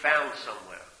can't be found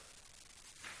somewhere.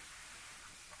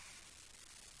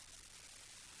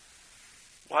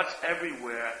 What's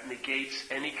everywhere negates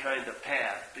any kind of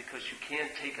path because you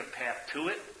can't take a path to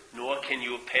it, nor can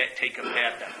you take a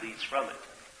path that leads from it.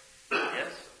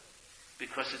 Yes?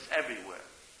 Because it's everywhere.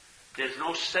 There's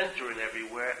no center in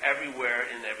everywhere. Everywhere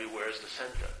in everywhere is the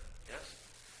center. Yes?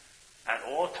 At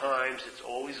all times, it's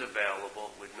always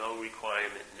available with no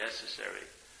requirement necessary.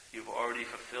 You've already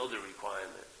fulfilled the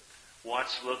requirement.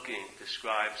 What's looking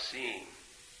describes seeing.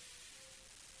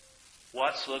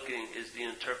 What's looking is the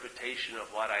interpretation of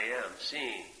what I am,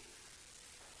 seeing.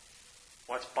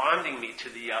 What's bonding me to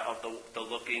the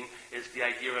looking is the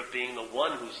idea of being the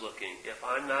one who's looking. If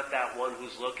I'm not that one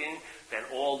who's looking, then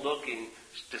all looking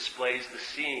displays the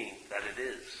seeing that it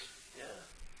is. Yeah.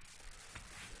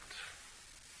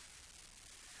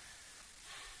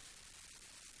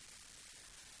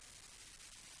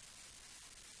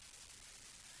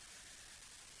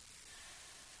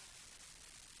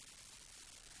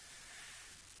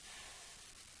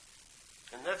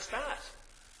 And that's that.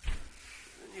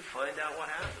 Then you find out what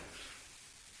happens.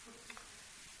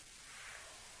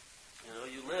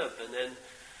 You live, and then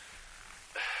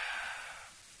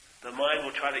the mind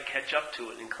will try to catch up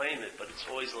to it and claim it, but it's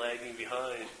always lagging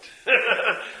behind.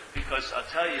 Because I'll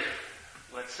tell you,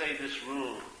 let's say this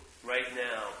room, right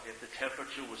now, if the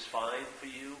temperature was fine for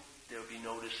you, there would be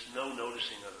no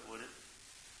noticing of it, would it?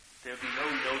 There would be no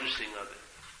noticing of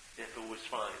it if it was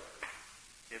fine.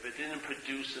 If it didn't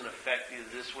produce an effect either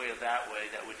this way or that way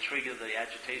that would trigger the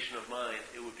agitation of mind,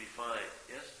 it would be fine.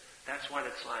 Yes? That's what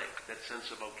it's like, that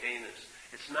sense of okayness.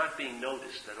 It's not being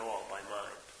noticed at all by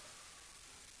mind.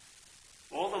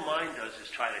 All the mind does is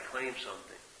try to claim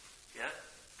something, yeah,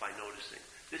 by noticing.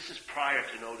 This is prior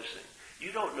to noticing.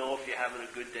 You don't know if you're having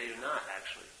a good day or not,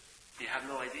 actually. You have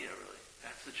no idea, really.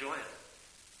 That's the joy of it.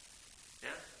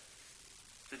 Yeah?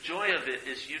 The joy of it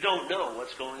is you don't know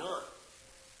what's going on.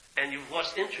 And you've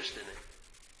lost interest in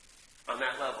it on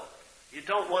that level. You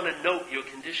don't want to note your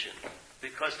condition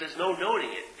because there's no noting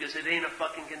it because it ain't a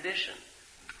fucking condition.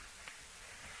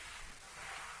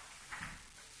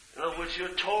 In other words, you're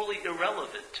totally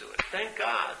irrelevant to it. Thank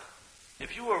God.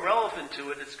 If you were relevant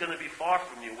to it, it's going to be far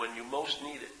from you when you most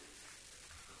need it.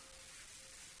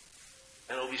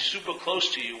 And it'll be super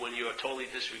close to you when you're totally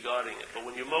disregarding it. But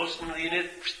when you most need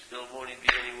it, it won't even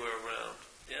be anywhere around.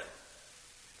 Yeah.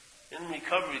 In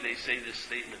recovery, they say this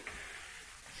statement,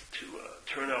 to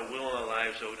turn our will and our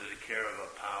lives over to the care of a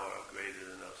power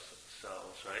greater than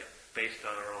ourselves, right? Based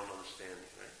on our own understanding,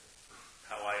 right?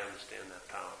 How I understand that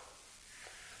power.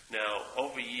 Now,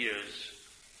 over years,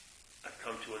 I've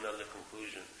come to another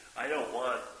conclusion. I don't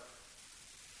want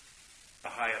a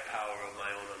higher power of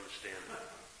my own understanding.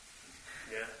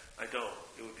 Yeah, I don't.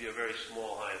 It would be a very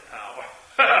small higher power.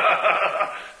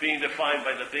 Being defined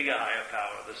by the bigger higher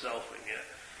power, the selfing, yeah.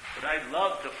 But I'd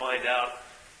love to find out.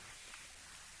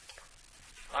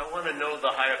 I want to know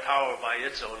the higher power by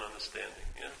its own understanding,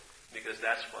 yeah? Because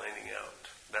that's finding out.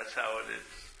 That's how it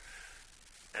is.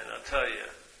 And I'll tell you,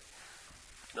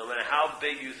 no matter how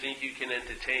big you think you can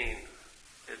entertain,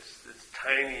 it's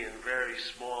tiny and very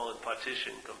small and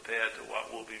partitioned compared to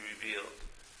what will be revealed.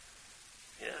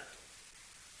 Yeah.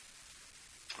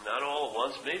 Not all at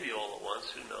once, maybe all at once,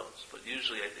 who knows. But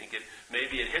usually I think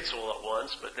maybe it hits all at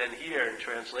once, but then here in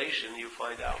translation you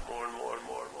find out more and more and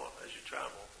more and more as you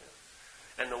travel.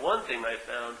 Yeah. And the one thing I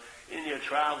found in your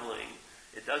traveling,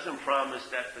 it doesn't promise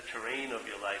that the terrain of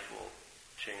your life will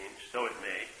change, though it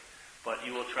may, but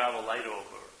you will travel lighter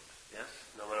over it. Yes?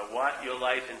 No matter what your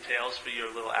life entails for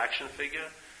your little action figure,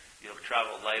 you'll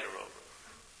travel lighter over it.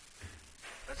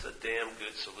 That's a damn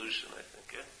good solution, I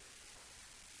think, yeah?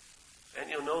 And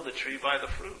you'll know the tree by the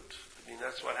fruit. I mean,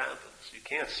 that's what happens. You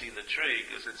can't see the tree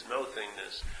because it's no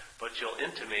thingness, but you'll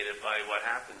intimate it by what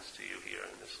happens to you here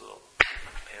in this little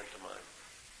pantomime.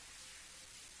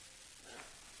 Yeah.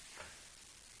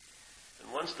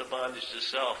 And once the bondage to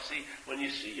self, see, when you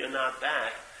see you're not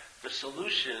that, the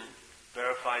solution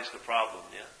verifies the problem,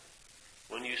 yeah?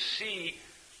 When you see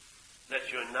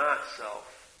that you're not self,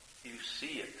 you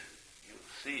see it. You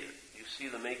see it. You see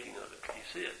the making of it. You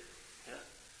see it. Yeah?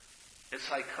 It's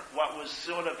like what was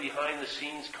sort of behind the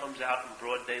scenes comes out in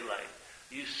broad daylight.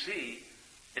 You see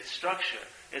its structure.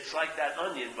 It's like that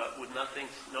onion, but with nothing,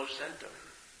 no center.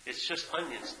 It's just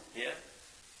onions, yeah?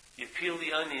 You peel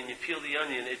the onion,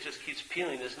 it just keeps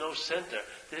peeling. There's no center.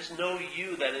 There's no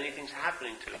you that anything's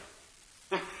happening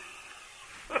to.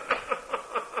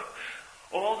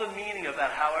 All the meaning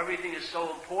about how everything is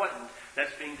so important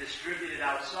that's being distributed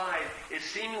outside is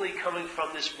seemingly coming from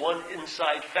this one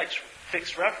inside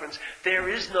fixed reference. There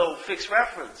is no fixed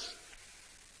reference.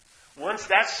 Once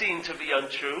that's seen to be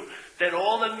untrue, then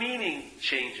all the meaning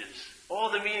changes. All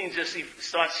the meaning just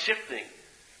starts shifting.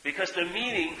 Because the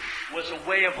meaning was a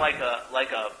way of like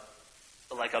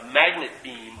a magnet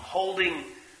beam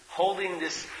holding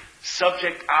this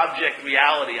subject-object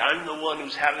reality. I'm the one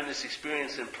who's having this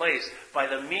experience in place. By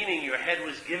the meaning your head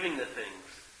was giving the things.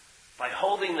 By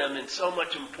holding them in so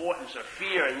much importance or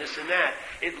fear and this and that,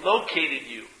 it located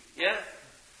you. Yeah?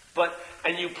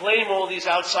 And you blame all these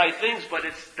outside things, but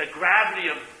it's the gravity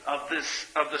of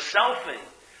the selfing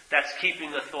that's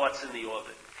keeping the thoughts in the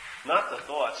orbit. Not the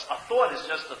thoughts. A thought is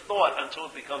just a thought until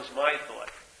it becomes my thought.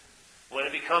 When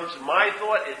it becomes my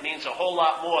thought, it means a whole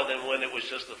lot more than when it was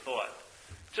just a thought.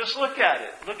 Just look at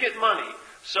it. Look at money.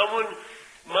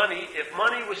 If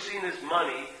money was seen as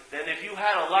money, then if you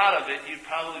had a lot of it, you'd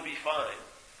probably be fine.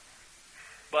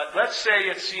 But let's say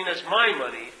it's seen as my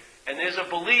money, and there's a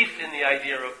belief in the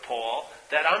idea of Paul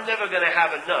that I'm never going to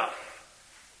have enough.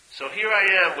 So here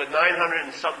I am with $900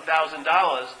 and something thousand,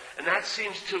 and that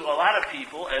seems to a lot of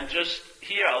people, and just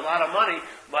here, a lot of money,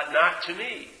 but not to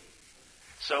me.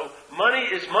 So money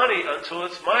is money until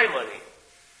it's my money.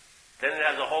 Then it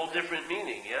has a whole different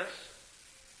meaning, yes?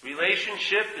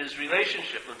 Relationship is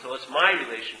relationship until it's my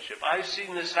relationship. I've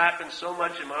seen this happen so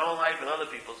much in my own life and other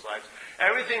people's lives.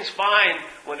 Everything's fine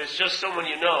when it's just someone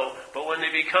you know, but when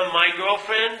they become my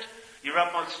girlfriend, you're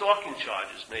up on stalking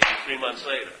charges maybe 3 months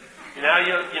later. Now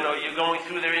you're going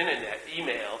through their internet,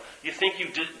 email. You think you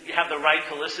have the right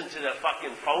to listen to their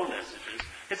fucking phone messages.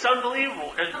 It's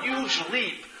unbelievable. A huge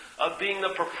leap of being the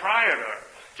proprietor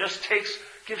just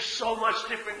gives so much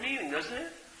different meaning, doesn't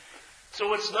it?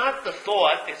 So it's not the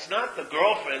thought, it's not the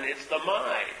girlfriend, it's the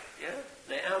my. Yeah?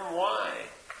 The M-Y.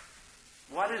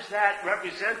 What does that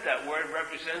represent? That word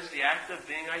represents the act of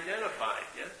being identified.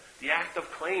 Yeah? The act of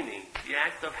claiming, the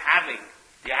act of having,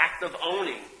 the act of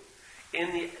owning.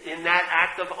 In that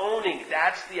act of owning,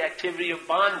 that's the activity of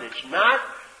bondage.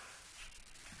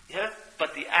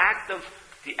 But the act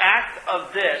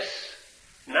of this,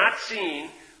 not seen,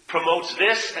 promotes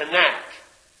this and that.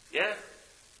 Yeah?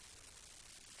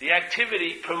 The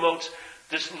activity promotes,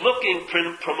 this looking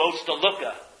promotes the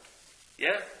looker.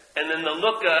 Yeah? And then the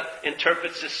looker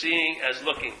interprets the seeing as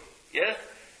looking. Yeah?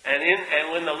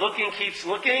 And when the looking keeps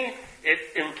looking, it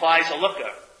implies a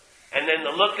looker. And then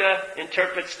the looker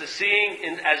interprets the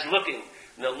seeing as looking.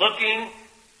 And the looking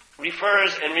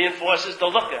refers and reinforces the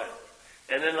looker.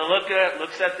 And then the looker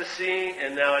looks at the seeing,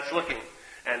 and now it's looking.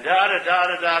 And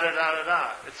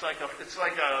da-da-da-da-da-da-da-da-da. It's like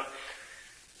a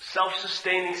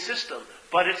self-sustaining system.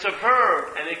 But it's a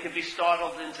verb, and it can be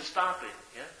startled into stopping.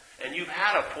 Yeah? And you've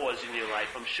had a pause in your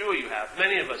life. I'm sure you have.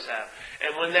 Many of us have.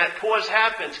 And when that pause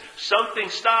happens, something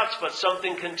stops, but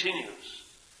something continues.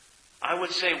 I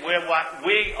would say we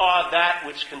are that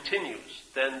which continues,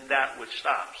 then that which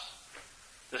stops.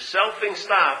 The selfing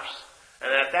stops,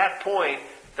 and at that point,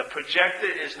 the projector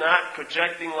is not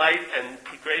projecting light and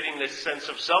creating this sense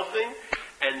of selfing,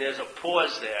 and there's a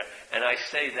pause there. And I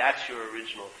say that's your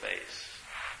original face.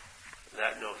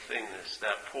 That no-thingness,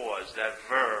 that pause, that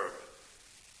verb,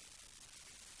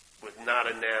 with not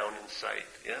a noun in sight.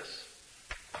 Yes?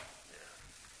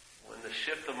 When the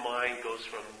shift of mind goes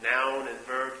from noun and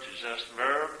verb to just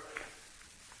verb,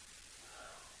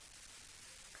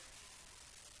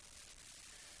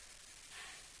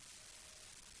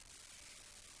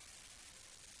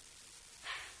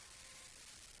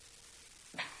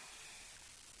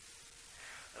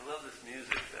 I love this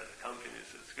music that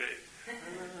accompanies it. It's great.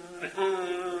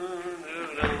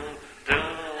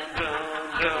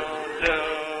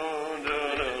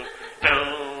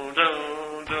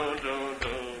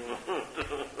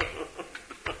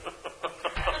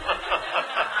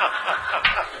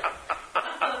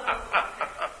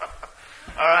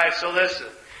 All right, so listen.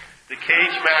 The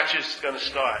cage match is going to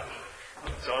start.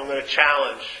 So I'm going to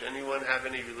challenge. Anyone have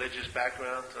any religious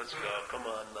background? Let's go. Come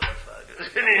on,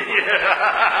 motherfuckers.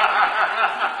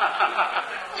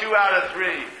 2 out of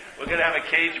 3. We're going to have a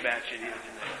cage match in here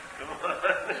tonight. Come on.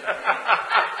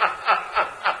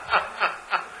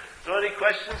 So any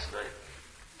questions tonight?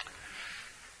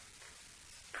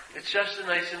 It's just a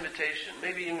nice invitation.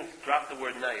 Maybe even drop the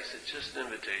word nice. It's just an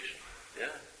invitation. Yeah?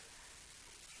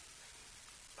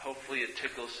 Hopefully it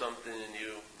tickles something in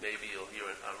you. Maybe you'll hear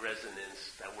a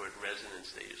resonance. That word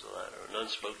resonance they use a lot. Or an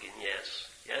unspoken yes.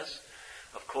 Yes?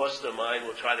 Of course the mind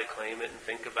will try to claim it and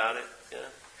think about it. Yeah?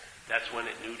 That's when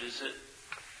it nudges it.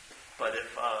 But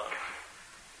if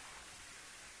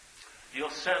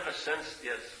you'll set a sense,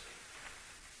 yes?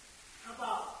 How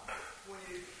about when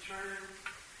you turn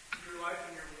your life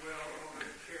and your will over to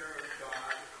the care of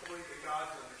God, according to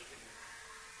God's understanding?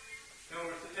 In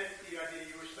other words, to take the idea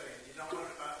you were saying, you don't want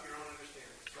it about your own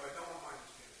understanding. So I don't want my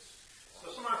understanding. So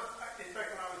sometimes, in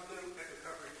fact, when I was doing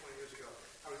recovery 20 years ago,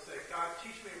 I would say, God,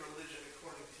 teach me religion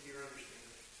according to your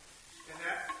understanding. And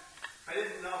that, I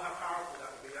didn't know how powerful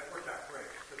that would be. That worked out great,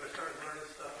 because I started learning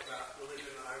stuff about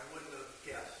religion that I wouldn't have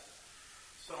guessed.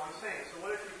 So I'm saying, so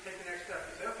what if you take the next step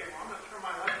and say, okay, well, I'm going to turn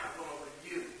my life and my will over to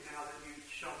you now that you've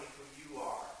shown me who you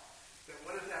are. Then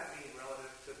what does that mean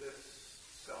relative to this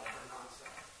self or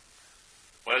non-self?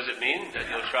 What does it mean? That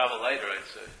you'll travel lighter,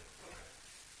 I'd say.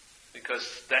 Because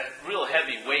that real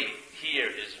heavy weight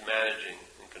here is managing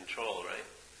and control, right?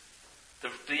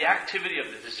 The activity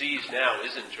of the disease now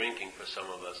isn't drinking for some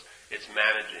of us. It's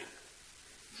managing.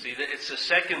 See, it's the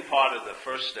second part of the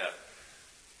first step.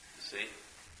 See?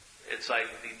 It's like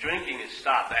the drinking is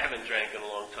stopped. I haven't drank in a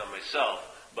long time myself.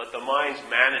 But the mind's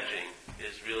managing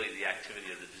is really the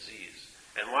activity of the disease.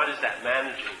 And what is that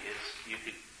managing? You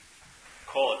could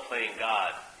call it playing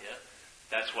God. Yeah?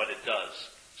 That's what it does.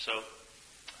 So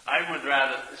I would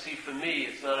rather, see, for me,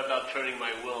 it's not about turning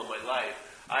my will and my life.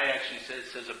 I actually say it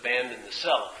says abandon the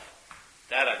self.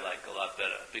 That I like a lot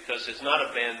better. Because it's not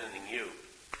abandoning you.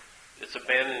 It's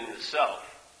abandoning the self.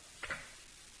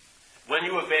 When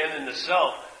you abandon the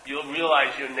self, you'll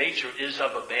realize your nature is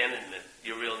of abandonment,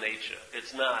 your real nature.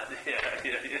 It's not.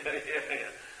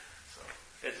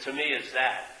 So, to me, it's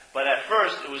that. But at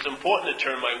first, it was important to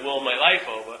turn my will and my life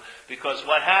over, because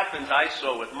what happens, I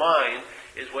saw with mind,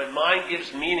 is when mind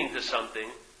gives meaning to something,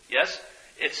 yes,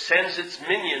 it sends its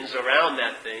minions around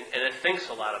that thing, and it thinks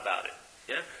a lot about it.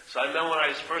 Yeah? So I remember when I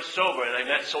was first sober, and I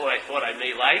met someone I thought I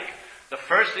may like, the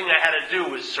first thing I had to do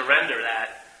was surrender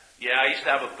that. Yeah, I used to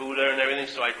have a Buddha and everything,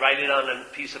 so I'd write it on a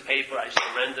piece of paper. I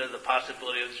surrender the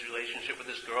possibility of this relationship with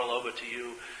this girl over to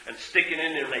you, and stick it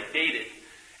in there, and I date it.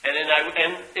 And then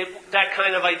that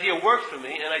kind of idea worked for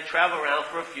me, and I'd travel around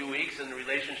for a few weeks, and the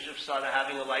relationship started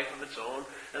having a life of its own,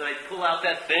 and I'd pull out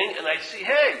that thing, and I'd see,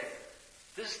 hey,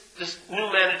 this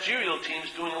new managerial team's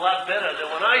doing a lot better than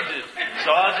what I did.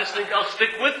 So I'll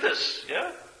stick with this,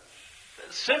 yeah?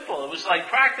 Simple. It was like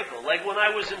practical. Like when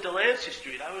I was in Delancey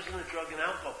Street, I was in a drug and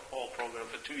alcohol program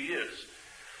for 2 years.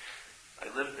 I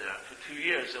lived there for 2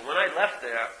 years. And when I left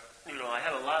there, I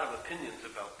had a lot of opinions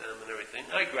about them and everything.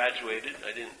 I graduated.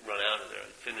 I didn't run out of there.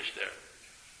 I finished there.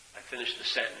 I finished the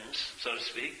sentence, so to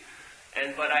speak.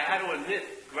 But I had to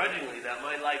admit, grudgingly, that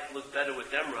my life looked better with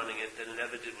them running it than it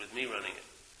ever did with me running it.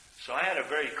 So I had a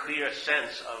very clear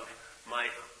sense of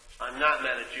I'm not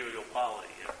managerial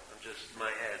quality here. I'm just my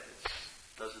head.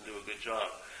 Doesn't do a good job.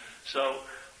 So,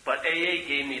 but AA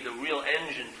gave me the real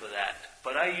engine for that.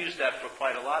 But I used that for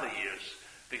quite a lot of years,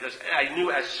 because I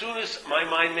knew as soon as my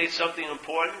mind made something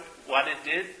important, what it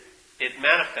did, it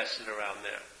manifested around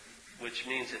there, which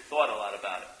means it thought a lot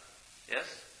about it. Yes?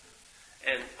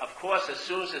 And of course, as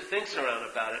soon as it thinks around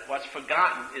about it, what's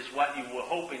forgotten is what you were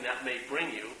hoping that may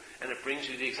bring you, and it brings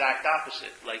you the exact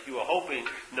opposite. Like you were hoping,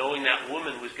 knowing that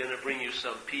woman was going to bring you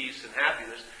some peace and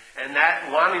happiness, and that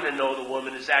wanting to know the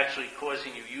woman is actually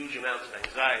causing you huge amounts of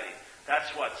anxiety. That's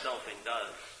what selfing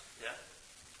does. Yeah?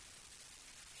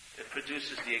 It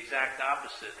produces the exact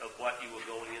opposite of what you were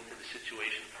going into the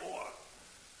situation for.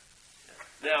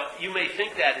 Now, you may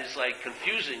think that is like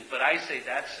confusing, but I say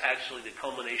that's actually the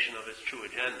culmination of its true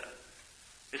agenda.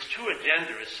 Its true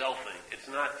agenda is selfing. It's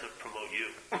not to promote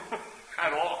you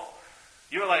at all.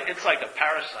 It's like a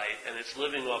parasite, and it's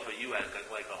living off of you as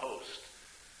like a host.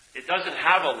 It doesn't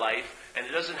have a life, and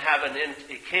it doesn't have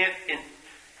it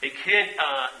can't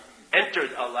enter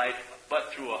a life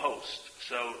but through a host.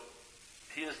 So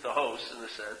he is the host in a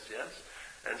sense, yes.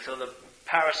 And so the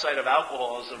parasite of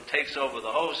alcoholism takes over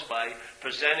the host by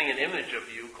presenting an image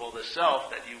of you called the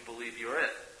self that you believe you're it.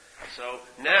 So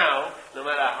now, no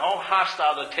matter how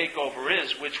hostile the takeover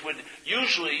is, which would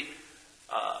usually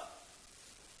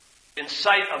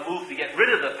incite a move to get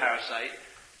rid of the parasite,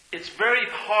 it's very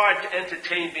hard to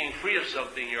entertain being free of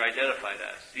something you're identified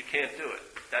as. You can't do it.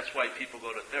 That's why people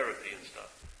go to therapy and stuff.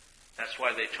 That's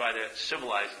why they try to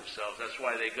civilize themselves. That's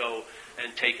why they go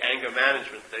and take anger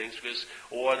management things,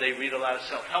 or they read a lot of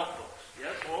self-help books.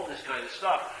 Yes, all this kind of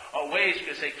stuff are ways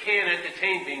because they can't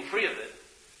entertain being free of it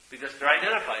because they're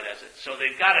identified as it. So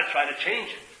they've got to try to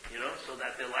change it, so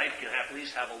that their life can at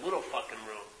least have a little fucking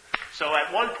room. So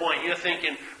at one point you're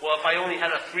thinking, well, if I only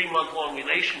had a 3-month-long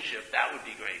relationship, that would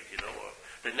be great, or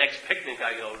the next picnic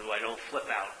I go to, I don't flip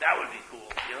out. That would be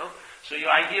cool, So your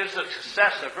ideas of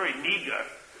success are very meager,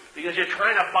 because you're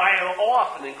trying to buy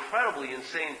off an incredibly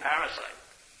insane parasite.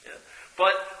 Yeah?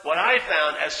 But what I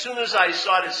found, as soon as I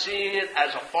started seeing it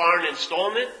as a foreign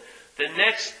installment, the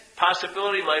next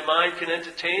possibility my mind can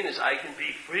entertain is I can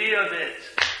be free of it.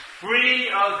 Free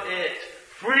of it.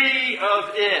 Free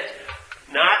of it.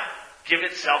 Not give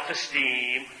it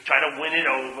self-esteem, try to win it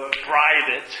over, bribe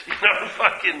it,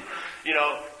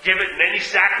 give it many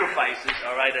sacrifices,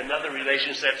 all right, another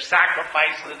relationship,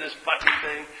 sacrifice to this fucking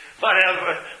thing,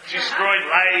 whatever, destroyed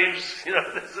lives,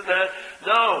 this and that.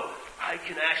 No, I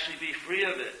can actually be free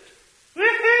of it.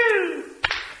 Woohoo!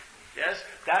 Yes,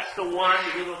 that's the one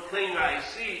little thing I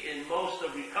see in most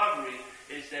of recovery,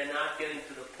 is they're not getting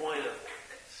to the point of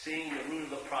seeing the root of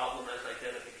the problem as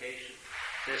identification.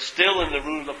 They're still in the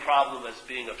root of the problem as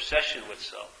being obsession with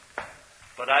self.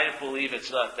 But I believe it's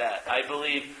not that. I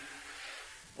believe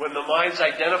when the mind's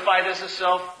identified as a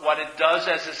self, what it does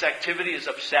as this activity is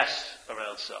obsess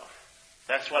around self.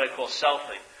 That's what I call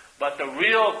selfing. But the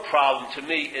real problem to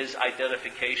me is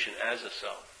identification as a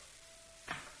self.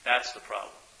 That's the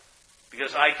problem.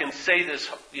 Because I can say this,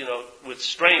 with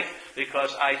strength,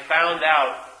 because I found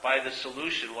out by the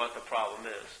solution what the problem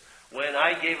is. When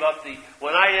I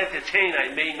entertain,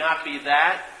 I may not be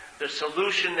that. The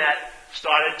solution that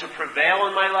started to prevail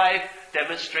in my life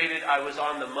demonstrated I was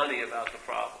on the money about the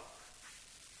problem.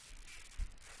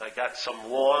 I got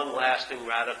some long-lasting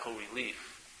radical relief.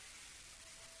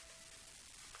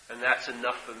 And that's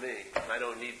enough for me. I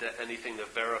don't need anything to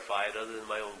verify it other than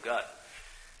my own gut.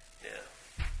 Yeah.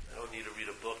 I don't need to read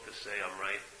a book to say I'm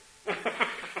right.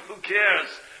 Who cares?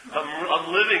 I'm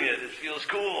living it. It feels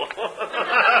cool.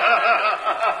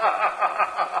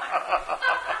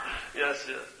 Yes.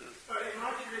 In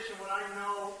my tradition, what I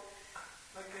know,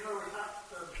 in other words, not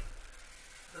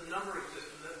the numbering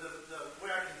system, the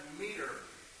way I can meter,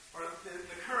 or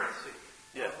the currency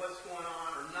of what's going on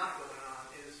or not going on,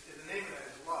 is the name of that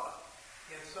is love.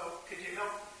 And so, could you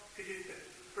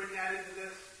bring that into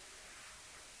this?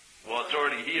 Well, it's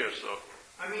already here, so.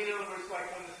 I mean, in other words, like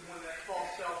when that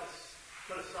false self is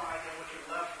put aside and what you're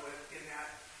left with in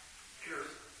that pure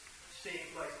seeing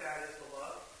like that is the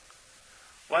love.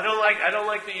 Well, I don't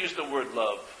like to use the word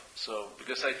love,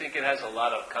 because I think it has a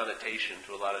lot of connotation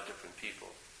to a lot of different people.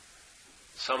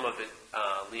 Some of it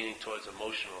leaning towards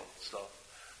emotional stuff,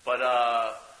 but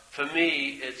for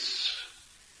me,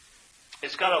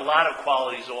 it's got a lot of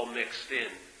qualities all mixed in.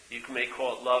 You may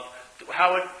call it love.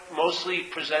 How it mostly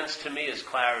presents to me is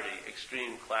clarity,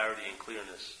 extreme clarity and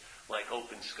clearness, like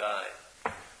open sky,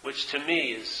 which to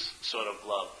me is sort of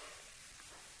love.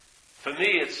 For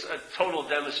me, it's a total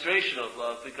demonstration of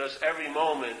love, because every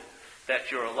moment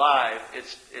that you're alive,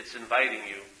 it's inviting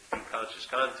you through conscious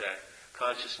contact.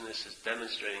 Consciousness is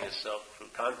demonstrating itself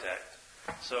through contact.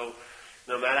 So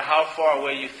no matter how far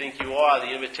away you think you are,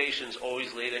 the invitation's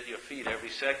always laid at your feet every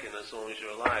second as long as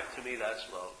you're alive. To me, that's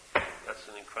love. That's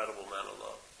an incredible amount of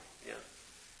love. Yeah.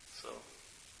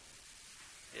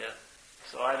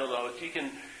 So I don't know. If you can,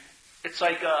 it's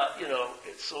like,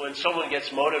 so when someone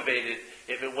gets motivated,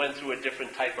 if it went through a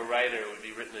different type of writer, it would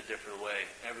be written a different way.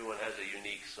 Everyone has a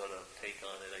unique sort of take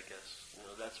on it, I guess.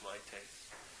 That's my take.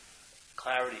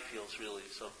 Clarity feels really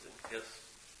something. Yes?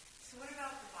 So what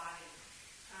about the body?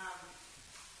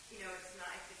 It's not,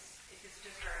 if it's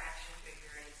just our action figure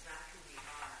and it's not who we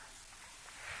are.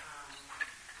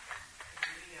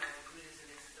 Buddhism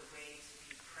is the way to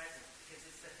be present because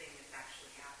it's the thing that's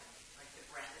actually happening. Like the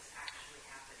breath is actually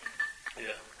happening.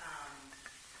 Yeah.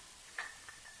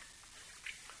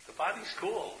 The body's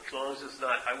cool, as long as it's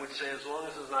not, I would say as long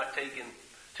as it's not taken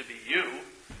to be you,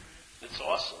 it's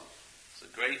awesome. It's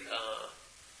a great,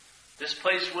 this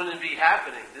place wouldn't be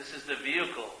happening. This is the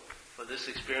vehicle for this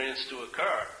experience to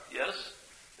occur, yes?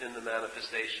 In the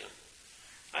manifestation.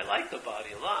 I like the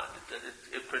body a lot.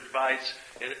 It provides,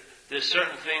 there's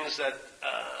certain things that,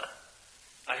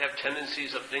 I have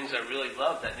tendencies of things I really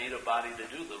love that need a body to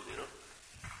do them,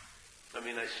 I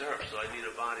mean, I surf, so I need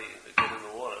a body to get in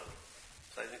the water.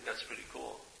 So I think that's pretty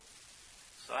cool.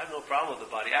 So I have no problem with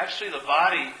the body. Actually,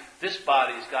 this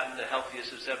body's gotten the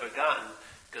healthiest it's ever gotten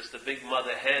because the big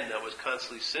mother hen that was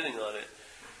constantly sitting on it,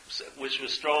 which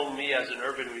was throwing me as an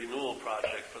urban renewal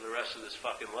project for the rest of this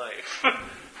fucking life,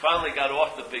 finally got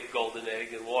off the big golden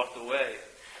egg and walked away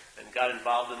and got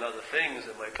involved in other things,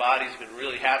 and my body's been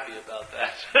really happy about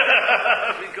that.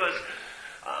 Because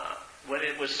when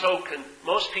it was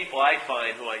most people I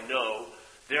find who I know,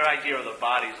 their idea of the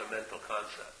body is a mental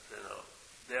concept,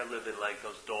 They're living like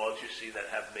those dogs you see that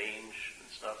have mange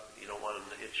and stuff. You don't want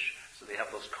them to itch, so they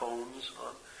have those cones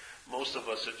on. Most of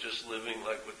us are just living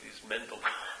like with these mental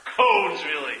cones,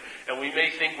 really. And we may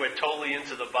think we're totally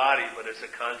into the body, but it's a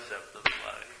concept of the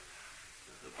body.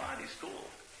 The body's cool.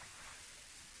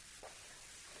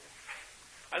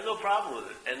 I have no problem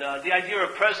with it. And the idea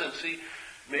of presence,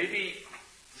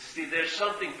 there's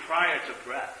something prior to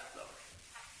breath, though.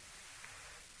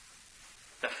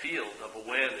 The field of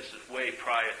awareness is way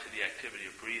prior to the activity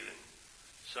of breathing.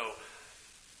 So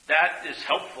that is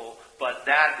helpful, but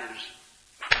that is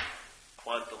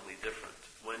quantumly different.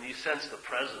 When you sense the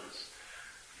presence,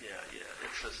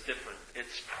 it's just different.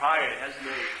 It's prior, it has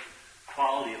no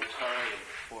quality of time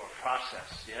or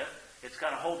process, It's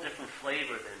got a whole different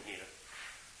flavor than here.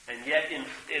 And yet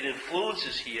it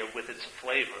influences here with its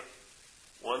flavor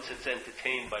once it's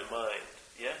entertained by mind,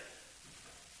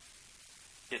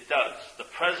 It does. The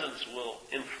presence will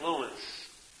influence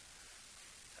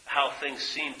how things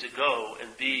seem to go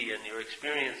and be in your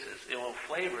experiences. It will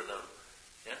flavor them,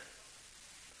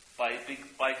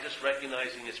 by just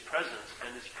recognizing its presence.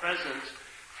 And its presence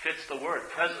fits the word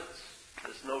presence.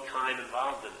 There's no time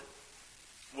involved in it.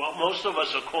 What most of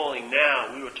us are calling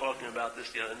now, we were talking about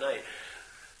this the other night,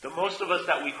 the most of us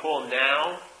that we call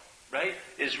now, right,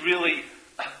 is really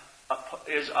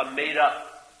is a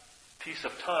made-up piece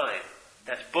of time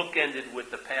that's bookended with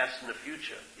the past and the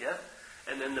future,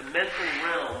 And then the mental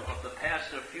realm of the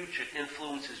past and the future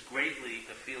influences greatly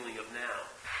the feeling of now.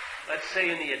 Let's say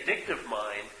in the addictive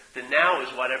mind, the now is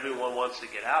what everyone wants to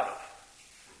get out of.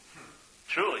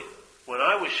 Truly. When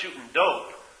I was shooting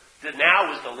dope, the now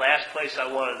was the last place I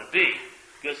wanted to be.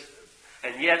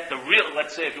 And yet the real,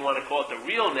 let's say if you want to call it the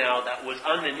real now, that was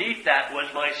underneath that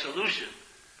was my solution.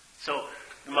 So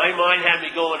my mind had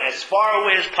me going as far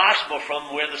away as possible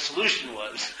from where the solution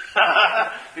was.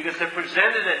 Because they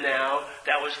presented it now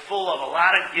that was full of a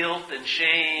lot of guilt and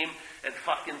shame and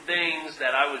fucking things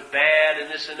that I was bad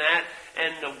and this and that,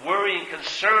 and the worry and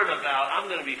concern about I'm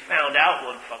going to be found out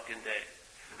one fucking day.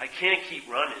 I can't keep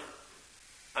running.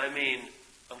 I mean,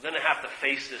 I'm going to have to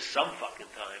face this some fucking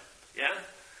time.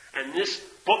 And this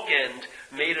bookend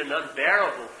made an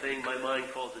unbearable thing my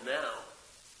mind called the now.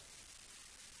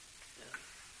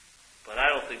 But I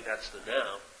don't think that's the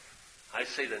now. I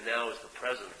say the now is the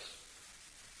presence.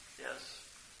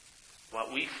 What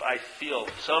I feel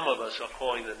some of us are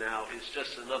calling the now is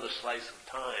just another slice of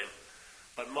time.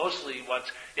 But mostly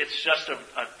it's just a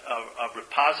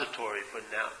repository for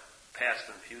now, past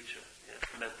and future,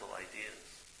 mental ideas.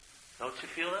 Don't you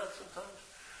feel that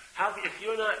sometimes? If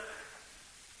you're not,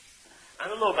 I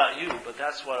don't know about you, but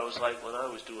that's what I was like when I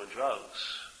was doing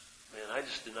drugs. Man, I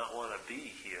just did not want to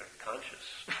be here,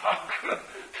 conscious.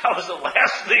 That was the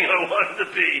last thing I wanted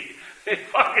to be.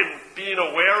 Fucking being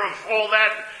aware of all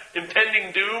that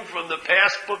impending doom from the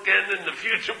past bookend and the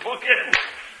future bookend.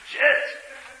 Shit.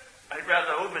 I'd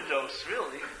rather overdose,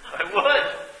 really. I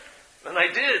would. And I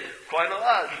did, quite a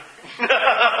lot.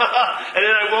 And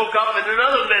then I woke up in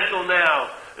another mental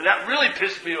now. And that really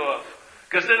pissed me off.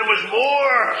 Because then it was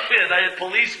more shit. I had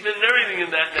policemen and everything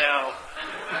in that now.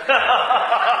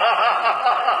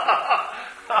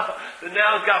 The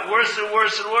now got worse and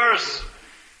worse and worse.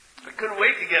 I couldn't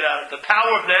wait to get out. The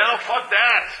power of now? Fuck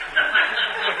that.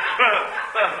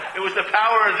 It was the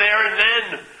power of there and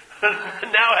then.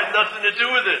 Now it had nothing to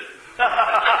do with it.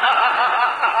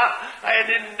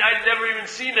 I'd never even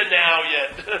seen a now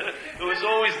yet. It was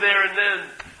always there and then.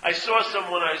 I saw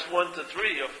some when I was 1 to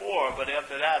 3 or 4, but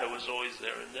after that it was always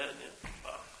there and then. Yeah.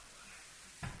 Wow.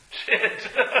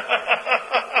 Shit.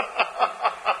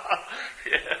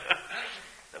 Yeah.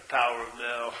 The power of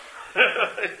now.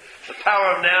 The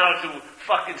power of now to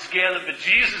fucking scare the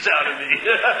bejesus out of me.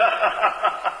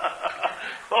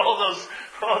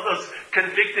 all those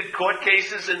convicted court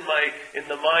cases in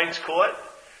the mind's court.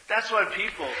 That's why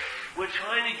we're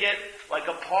trying to get like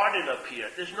a pardon up here.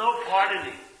 There's no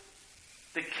pardoning.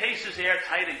 The case is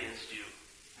airtight against you.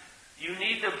 You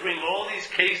need to bring all these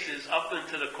cases up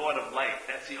into the court of light.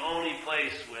 That's the only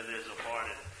place where there's a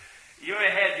pardon. You're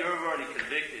ahead, you're already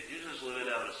convicted. You're just living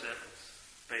out a sentence,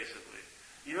 basically.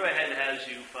 Your head has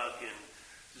you fucking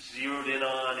zeroed in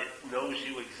on. It knows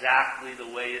you exactly the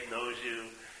way it knows you,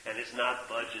 and it's not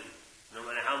budging. No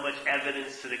matter how much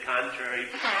evidence to the contrary,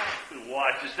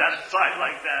 watches that side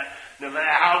like that. No matter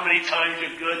how many times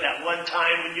you're good, that one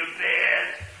time when you're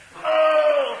bad,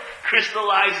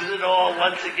 crystallizes it all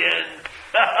once again.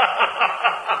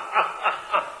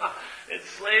 It's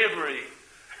slavery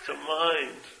to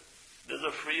mind. There's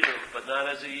a freedom, but not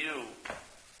as a you.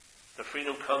 The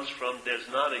freedom comes from there's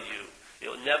not a you.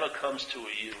 It never comes to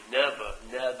a you. Never,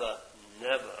 never,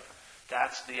 never.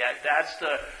 That's the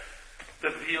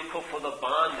vehicle for the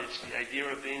bondage, the idea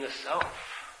of being a self.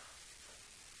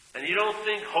 And you don't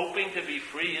think hoping to be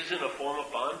free isn't a form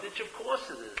of bondage? Of course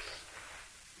it is.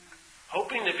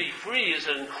 Hoping to be free is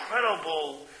an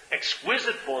incredible,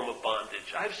 exquisite form of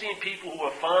bondage. I've seen people who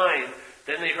are fine,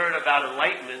 then they heard about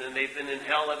enlightenment and they've been in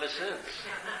hell ever since.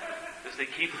 Because they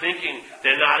keep thinking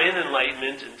they're not in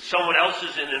enlightenment and someone else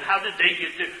is in it. How did they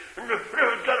get there?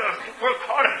 They've got to work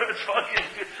harder.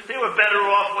 They were better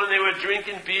off when they were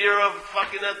drinking beer or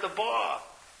fucking at the bar.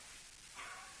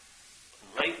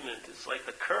 Enlightenment is like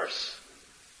the curse.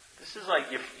 This is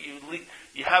like you're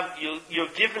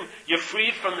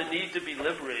freed from the need to be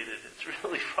liberated. It's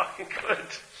really fucking good.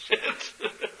 Shit.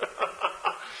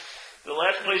 The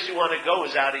last place you want to go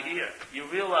is out of here. You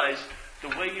realize the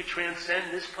way you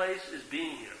transcend this place is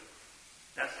being here.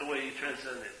 That's the way you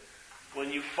transcend it.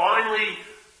 When you finally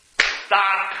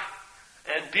stop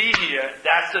and be here,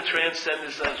 that's the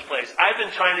transcendence of this place. I've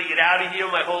been trying to get out of here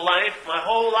my whole life. My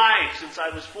whole life, since I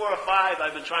was 4 or 5,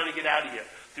 I've been trying to get out of here.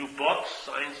 Through books,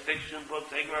 science fiction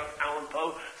books, Edgar Allan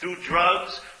Poe, through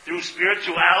drugs, through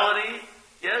spirituality.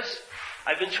 Yes?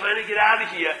 I've been trying to get out of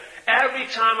here. Every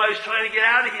time I was trying to get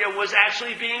out of here was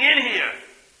actually being in here.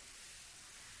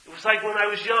 It was like when I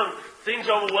was young, things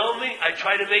overwhelmed me, I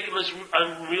tried to make them as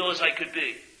unreal as I could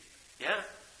be. Yeah?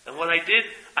 And when I did,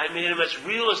 I made them as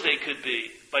real as they could be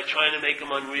by trying to make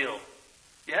them unreal.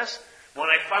 Yes? When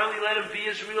I finally let them be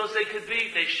as real as they could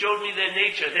be, they showed me their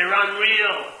nature. They're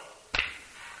unreal.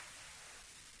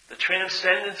 The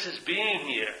transcendence is being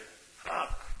here.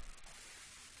 Fuck.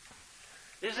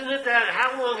 Isn't it that?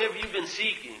 How long have you been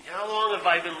seeking? How long have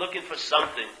I been looking for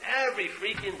something? Every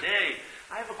freaking day.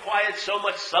 I've acquired so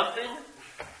much something,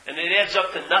 and it adds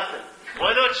up to nothing.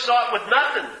 Why not start with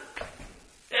nothing?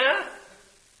 Yeah?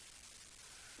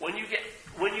 When you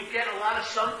get a lot of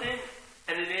something,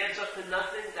 and it adds up to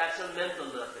nothing, that's a mental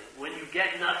nothing. When you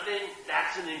get nothing,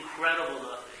 that's an incredible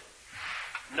nothing.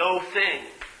 No thing.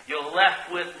 You're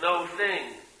left with no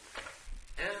thing.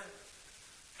 Yeah?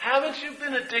 Haven't you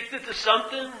been addicted to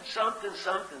something,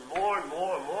 more and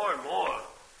more and more and more?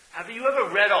 Have you ever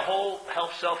read a whole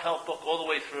self-help book all the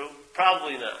way through?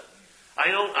 Probably not.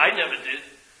 I never did.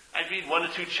 I'd read 1 or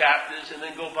 2 chapters and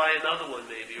then go buy another one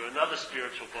maybe, or another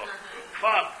spiritual book.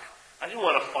 Fuck. I didn't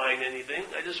want to find anything.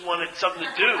 I just wanted something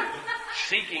to do.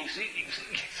 Seeking. Shit,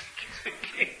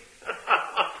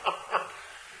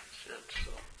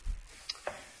 so.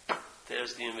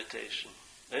 There's the invitation.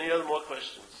 Any other more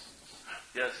questions?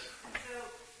 Yes?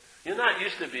 You're not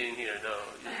used to being here, no.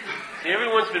 See,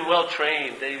 everyone's been well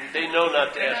trained. They know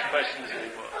not to ask questions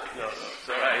anymore. No, it's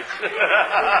all right.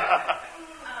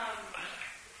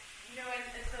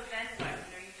 And so then what?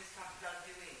 You just talked about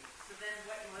doing. So then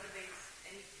what motivates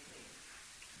any doing?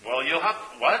 Well, you'll have,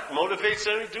 what? Motivates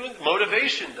any doing?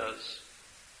 Motivation does.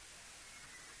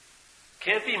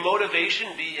 Can't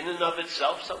motivation be in and of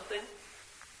itself something?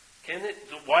 Can it?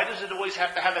 Why does it always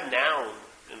have to have a noun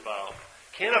involved?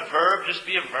 Can't a verb just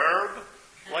be a verb?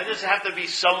 Why does it have to be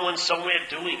someone somewhere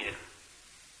doing it?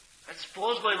 That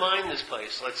blows my mind, this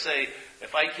place. Let's say,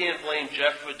 if I can't blame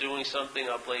Jeff for doing something,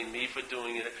 I'll blame me for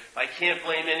doing it. If I can't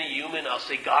blame any human, I'll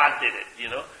say God did it,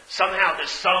 Somehow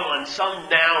there's someone, some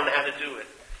noun had to do it.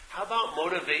 How about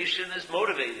motivation is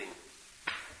motivating?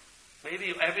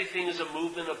 Maybe everything is a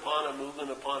movement upon a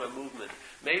movement upon a movement.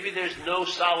 Maybe there's no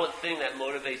solid thing that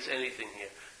motivates anything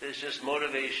here. There's just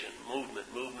motivation, movement.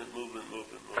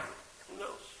 Who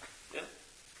knows? Yeah?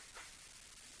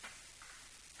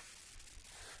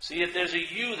 See, if there's a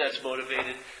you that's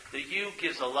motivated, the you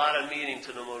gives a lot of meaning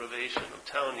to the motivation. I'm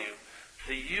telling you,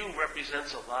 the you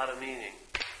represents a lot of meaning.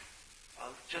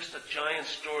 Just a giant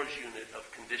storage unit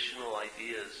of conditional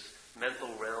ideas, mental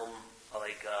realm,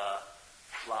 like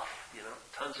fluff,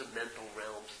 tons of mental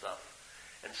realm stuff.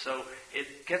 And so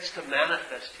it gets to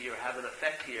manifest here, have an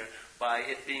effect here, by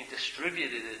it being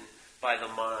distributed by the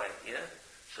mind, yeah?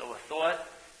 So a thought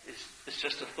is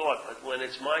just a thought, but when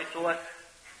it's my thought,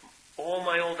 all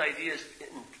my old ideas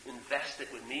invest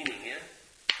it with meaning, yeah?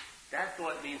 That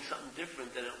thought means something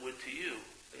different than it would to you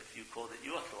if you called it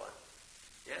your thought,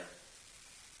 yeah?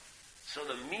 So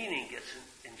the meaning gets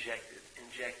injected.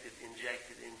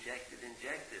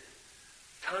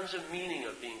 Tons of meaning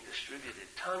are being distributed,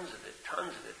 tons of it,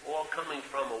 all coming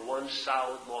from a one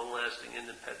solid, long-lasting,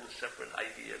 independent, separate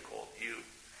idea called you.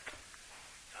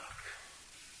 Look,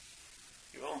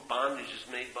 your own bondage is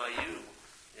made by you.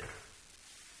 Yeah.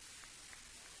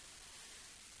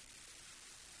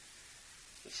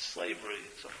 It's slavery.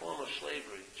 It's a form of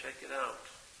slavery. Check it out.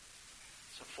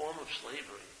 It's a form of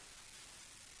slavery.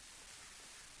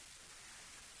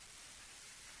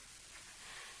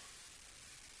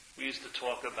 We used to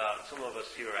talk about, some of us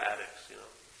here are addicts,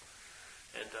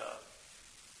 and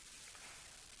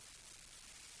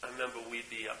I remember we'd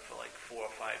be up for like 4 or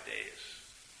 5 days,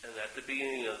 and at the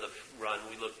beginning of the run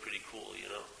we looked pretty cool,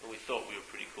 and we thought we were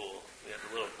pretty cool. We had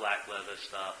the little black leather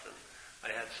stuff, and I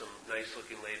had some nice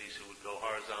looking ladies who would go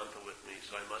horizontal with me,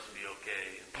 so I must be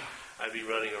okay, and I'd be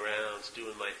running around,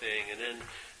 doing my thing, and then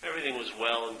everything was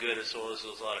well and good as long as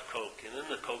there was a lot of coke, and then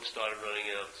the coke started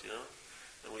running out,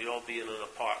 and we'd all be in an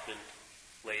apartment,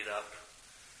 laid up,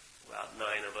 about 9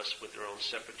 of us with their own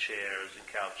separate chairs and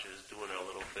couches, doing our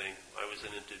little thing. I was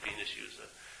an intravenous user.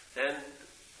 Then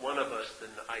one of us, the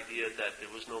idea that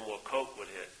there was no more coke would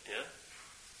hit, yeah?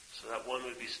 So that one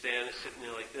would be sitting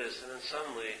there like this, and then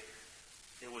suddenly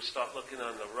it would start looking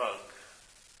on the rug,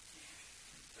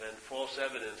 and false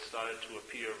evidence started to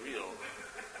appear real,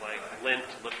 like lint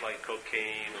looked like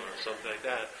cocaine or something like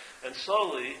that. And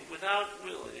slowly, without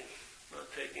really not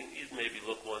taking, you'd maybe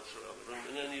look once around the room,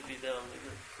 and then you'd be down like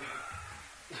this.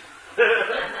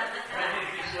 And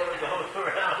you'd be sort of going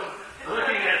around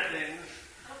looking at things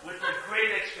with the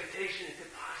great expectation it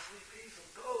could possibly be some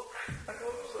coke. I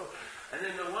hope so. And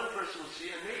then the one person would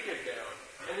see it and they get down.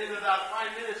 And in about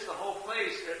 5 minutes, the whole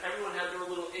place, everyone had their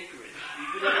little acreage. You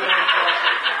could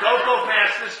don't go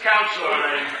past this couch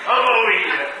already. Come over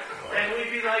here. And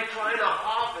we'd be like trying to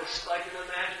harvest like an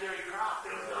imaginary crop.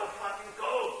 There was no fucking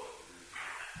gold.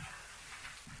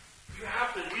 You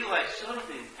have to realize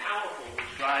something powerful was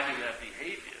driving that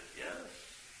behavior, yes?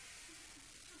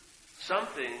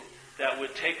 Something that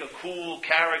would take a cool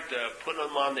character, put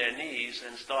them on their knees,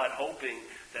 and start hoping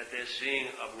that they're seeing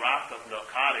a rock of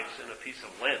narcotics and a piece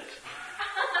of lint.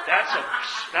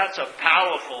 That's a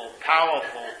powerful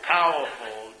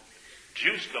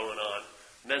juice going on,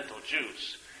 mental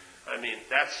juice. I mean,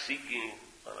 that's seeking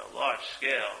on a large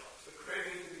scale. It's a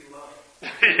craving to be loved.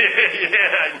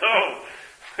 Yeah, I know.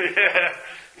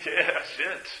 Yeah,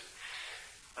 shit.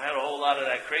 I had a whole lot of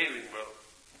that craving, bro.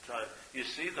 You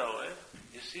see, though,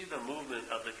 you see the movement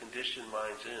of the conditioned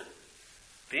mind's in.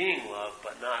 Being love,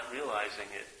 but not realizing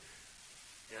it.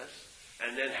 Yes?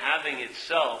 And then having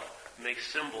itself make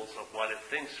symbols of what it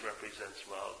thinks represents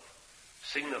love,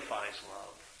 signifies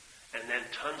love, and then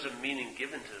tons of meaning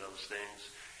given to those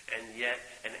things, and yet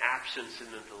an absence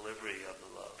in the delivery of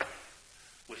the love,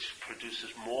 which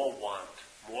produces more want,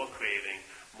 more craving,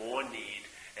 more need,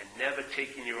 and never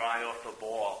taking your eye off the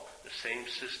ball. The same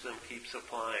system keeps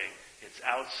applying. It's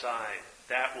outside.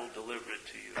 That will deliver it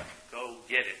to you. Go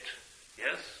get it.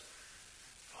 Yes?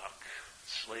 Fuck.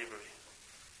 Slavery.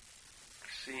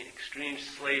 Extreme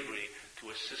slavery to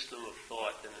a system of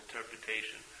thought and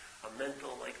interpretation. A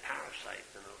mental, parasite,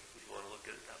 if you want to look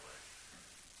at it that way.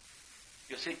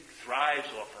 You see, it thrives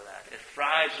off of that. It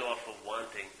thrives off of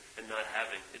wanting and not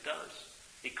having. It does.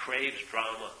 It craves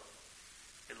drama.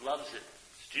 It loves it.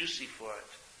 It's juicy for it.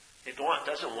 It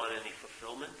doesn't want any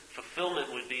fulfillment.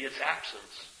 Fulfillment would be its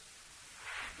absence.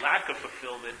 Lack of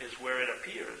fulfillment is where it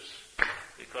appears.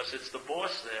 Because it's the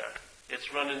boss there.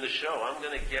 It's running the show. I'm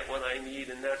going to get what I need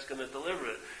and that's going to deliver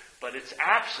it. But its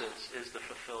absence is the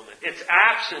fulfillment. Its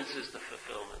absence is the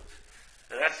fulfillment.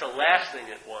 And that's the last thing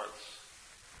it wants.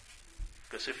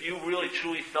 Because if you really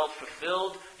truly felt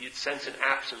fulfilled, you'd sense an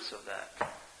absence of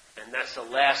that. And that's the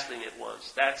last thing it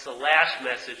wants. That's the last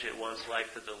message it wants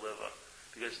life to deliver.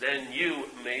 Because then you,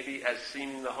 maybe as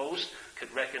seeming the host,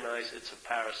 could recognize it's a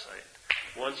parasite.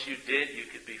 Once you did, you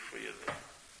could be free of it.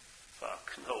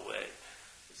 Fuck, no way.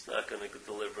 It's not going to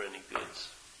deliver any goods.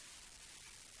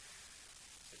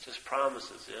 It just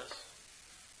promises, yes?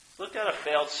 Look at a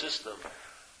failed system.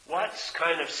 What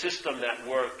kind of system that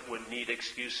worked would need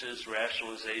excuses,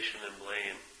 rationalization, and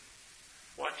blame?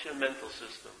 What's your mental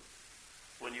system?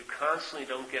 When you constantly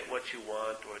don't get what you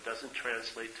want, or it doesn't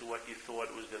translate to what you thought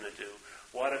it was going to do,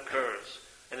 what occurs?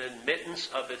 An admittance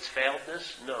of its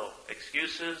failedness? No.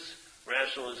 Excuses,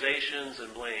 rationalizations,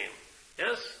 and blame.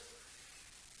 Yes?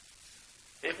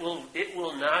 It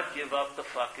will not give up the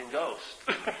fucking ghost.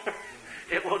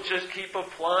 It will just keep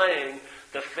applying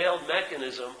the failed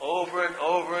mechanism over and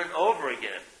over and over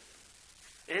again.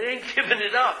 It ain't giving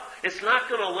it up. It's not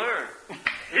going to learn.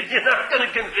 You're not going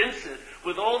to convince it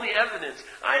with all the evidence.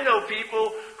 I know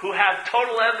people who have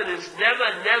total evidence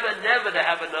never to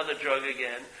have another drug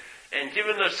again. And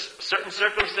given the certain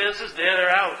circumstances, they're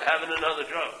out having another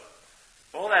drug.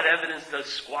 All that evidence does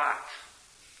squat.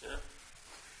 Yeah?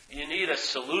 You need a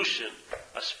solution,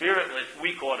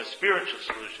 we call it a spiritual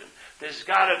solution. There's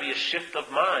got to be a shift of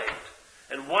mind.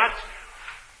 And what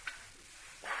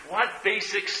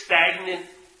basic stagnant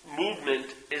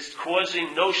movement is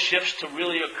causing no shifts to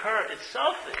really occur? It's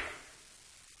selfing.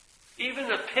 Even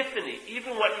epiphany,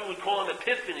 even what you would call an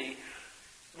epiphany,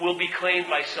 will be claimed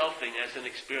by selfing as an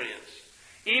experience.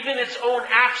 Even its own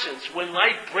absence, when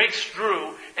light breaks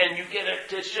through and you get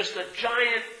there's just a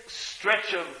giant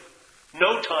stretch of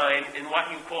no time in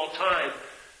what you call time,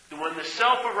 when the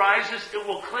self arises, it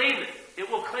will claim it. It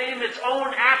will claim its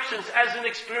own absence as an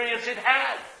experience it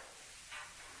had.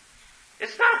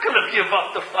 It's not going to give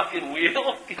up the fucking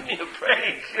wheel. Give me a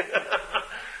break.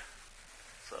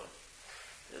 So,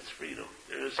 it's freedom.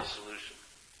 There is a solution.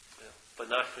 Yeah. But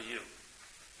not for you.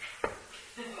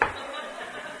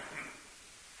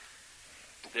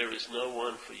 There is no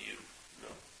one for you. No.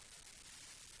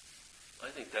 I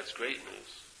think that's great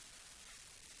news.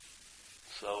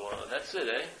 So, that's it,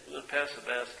 eh? We're going to pass the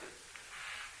basket.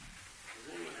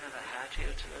 Does anyone have a hat here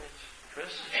tonight?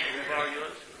 Chris, can you borrow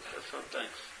yours? That's some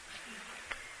thanks.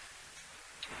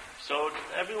 So,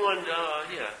 everyone,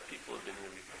 people have been here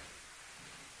before.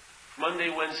 Monday,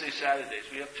 Wednesday, Saturdays.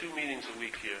 We have 2 meetings a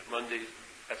week here. Monday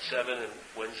at 7 and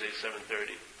Wednesday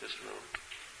 7:30, this room.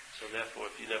 So therefore,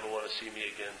 if you never want to see me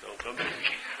again, don't come to me.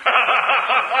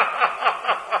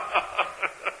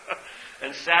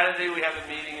 And Saturday we have a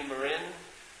meeting in Marin.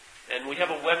 And we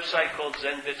have a website called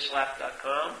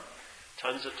zenbitslap.com.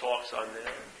 Tons of talks on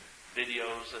there,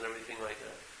 videos and everything like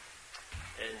that.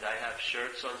 And I have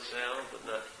shirts on sale, but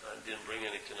I didn't bring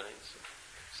any tonight.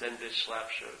 So Zenbitch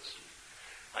Slap shirts.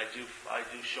 I do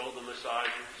shoulder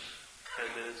massages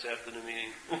 10 minutes after the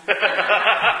meeting.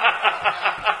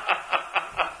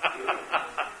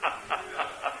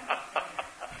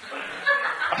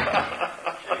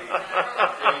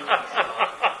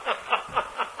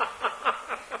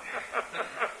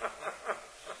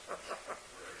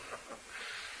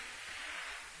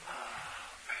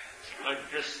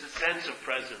 Just the sense of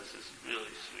presence is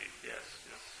really sweet, yes.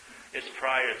 It's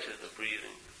prior to the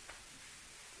breathing.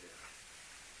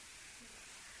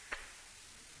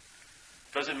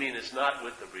 Doesn't mean it's not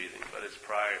with the breathing, but it's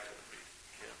prior to the breathing.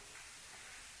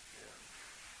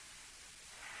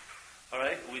 Yeah. All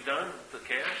right, we done? The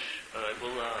cash? All right,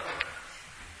 we'll...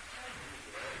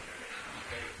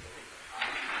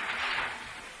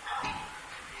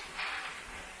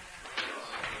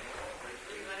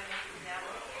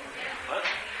 What?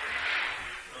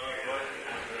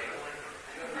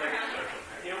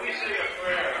 Yeah, we say a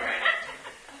prayer.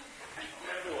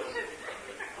 Everyone.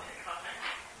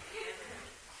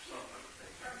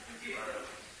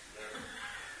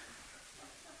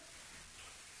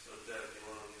 So, Deb, you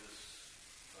want to use...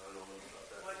 I don't know about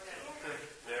that.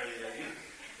 Mary,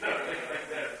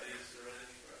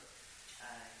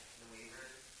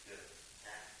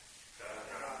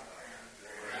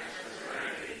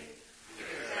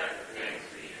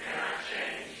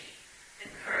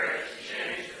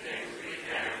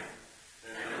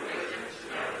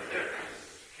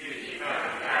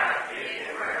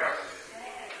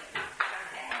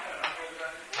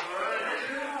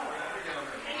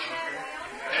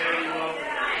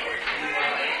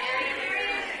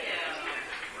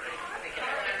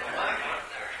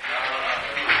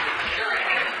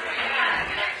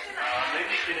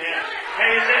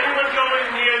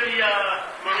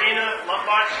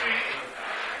 Street,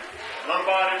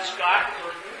 Lombard and Scott.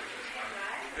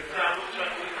 If not, we'll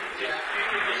try to you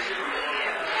can just sit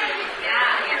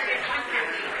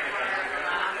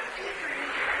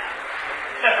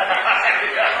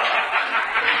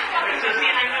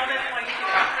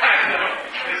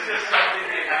It's just something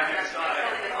they have inside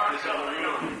this other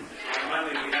room.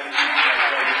 Monday we have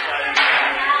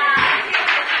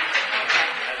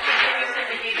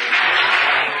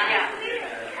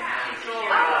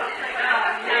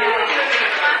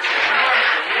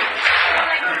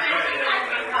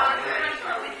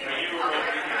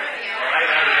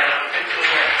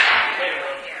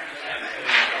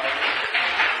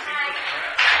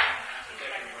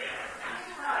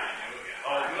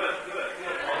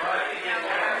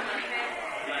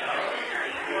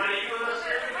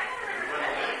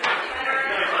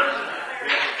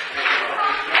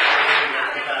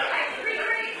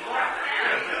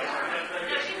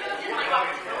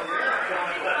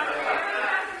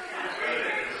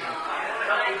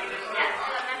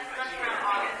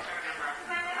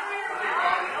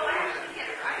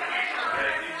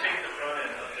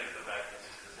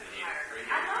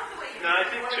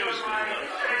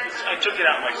I took it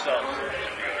out myself.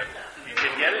 You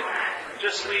can get it?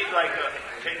 Just leave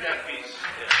take that piece.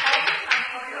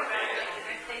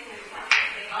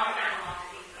 Yeah.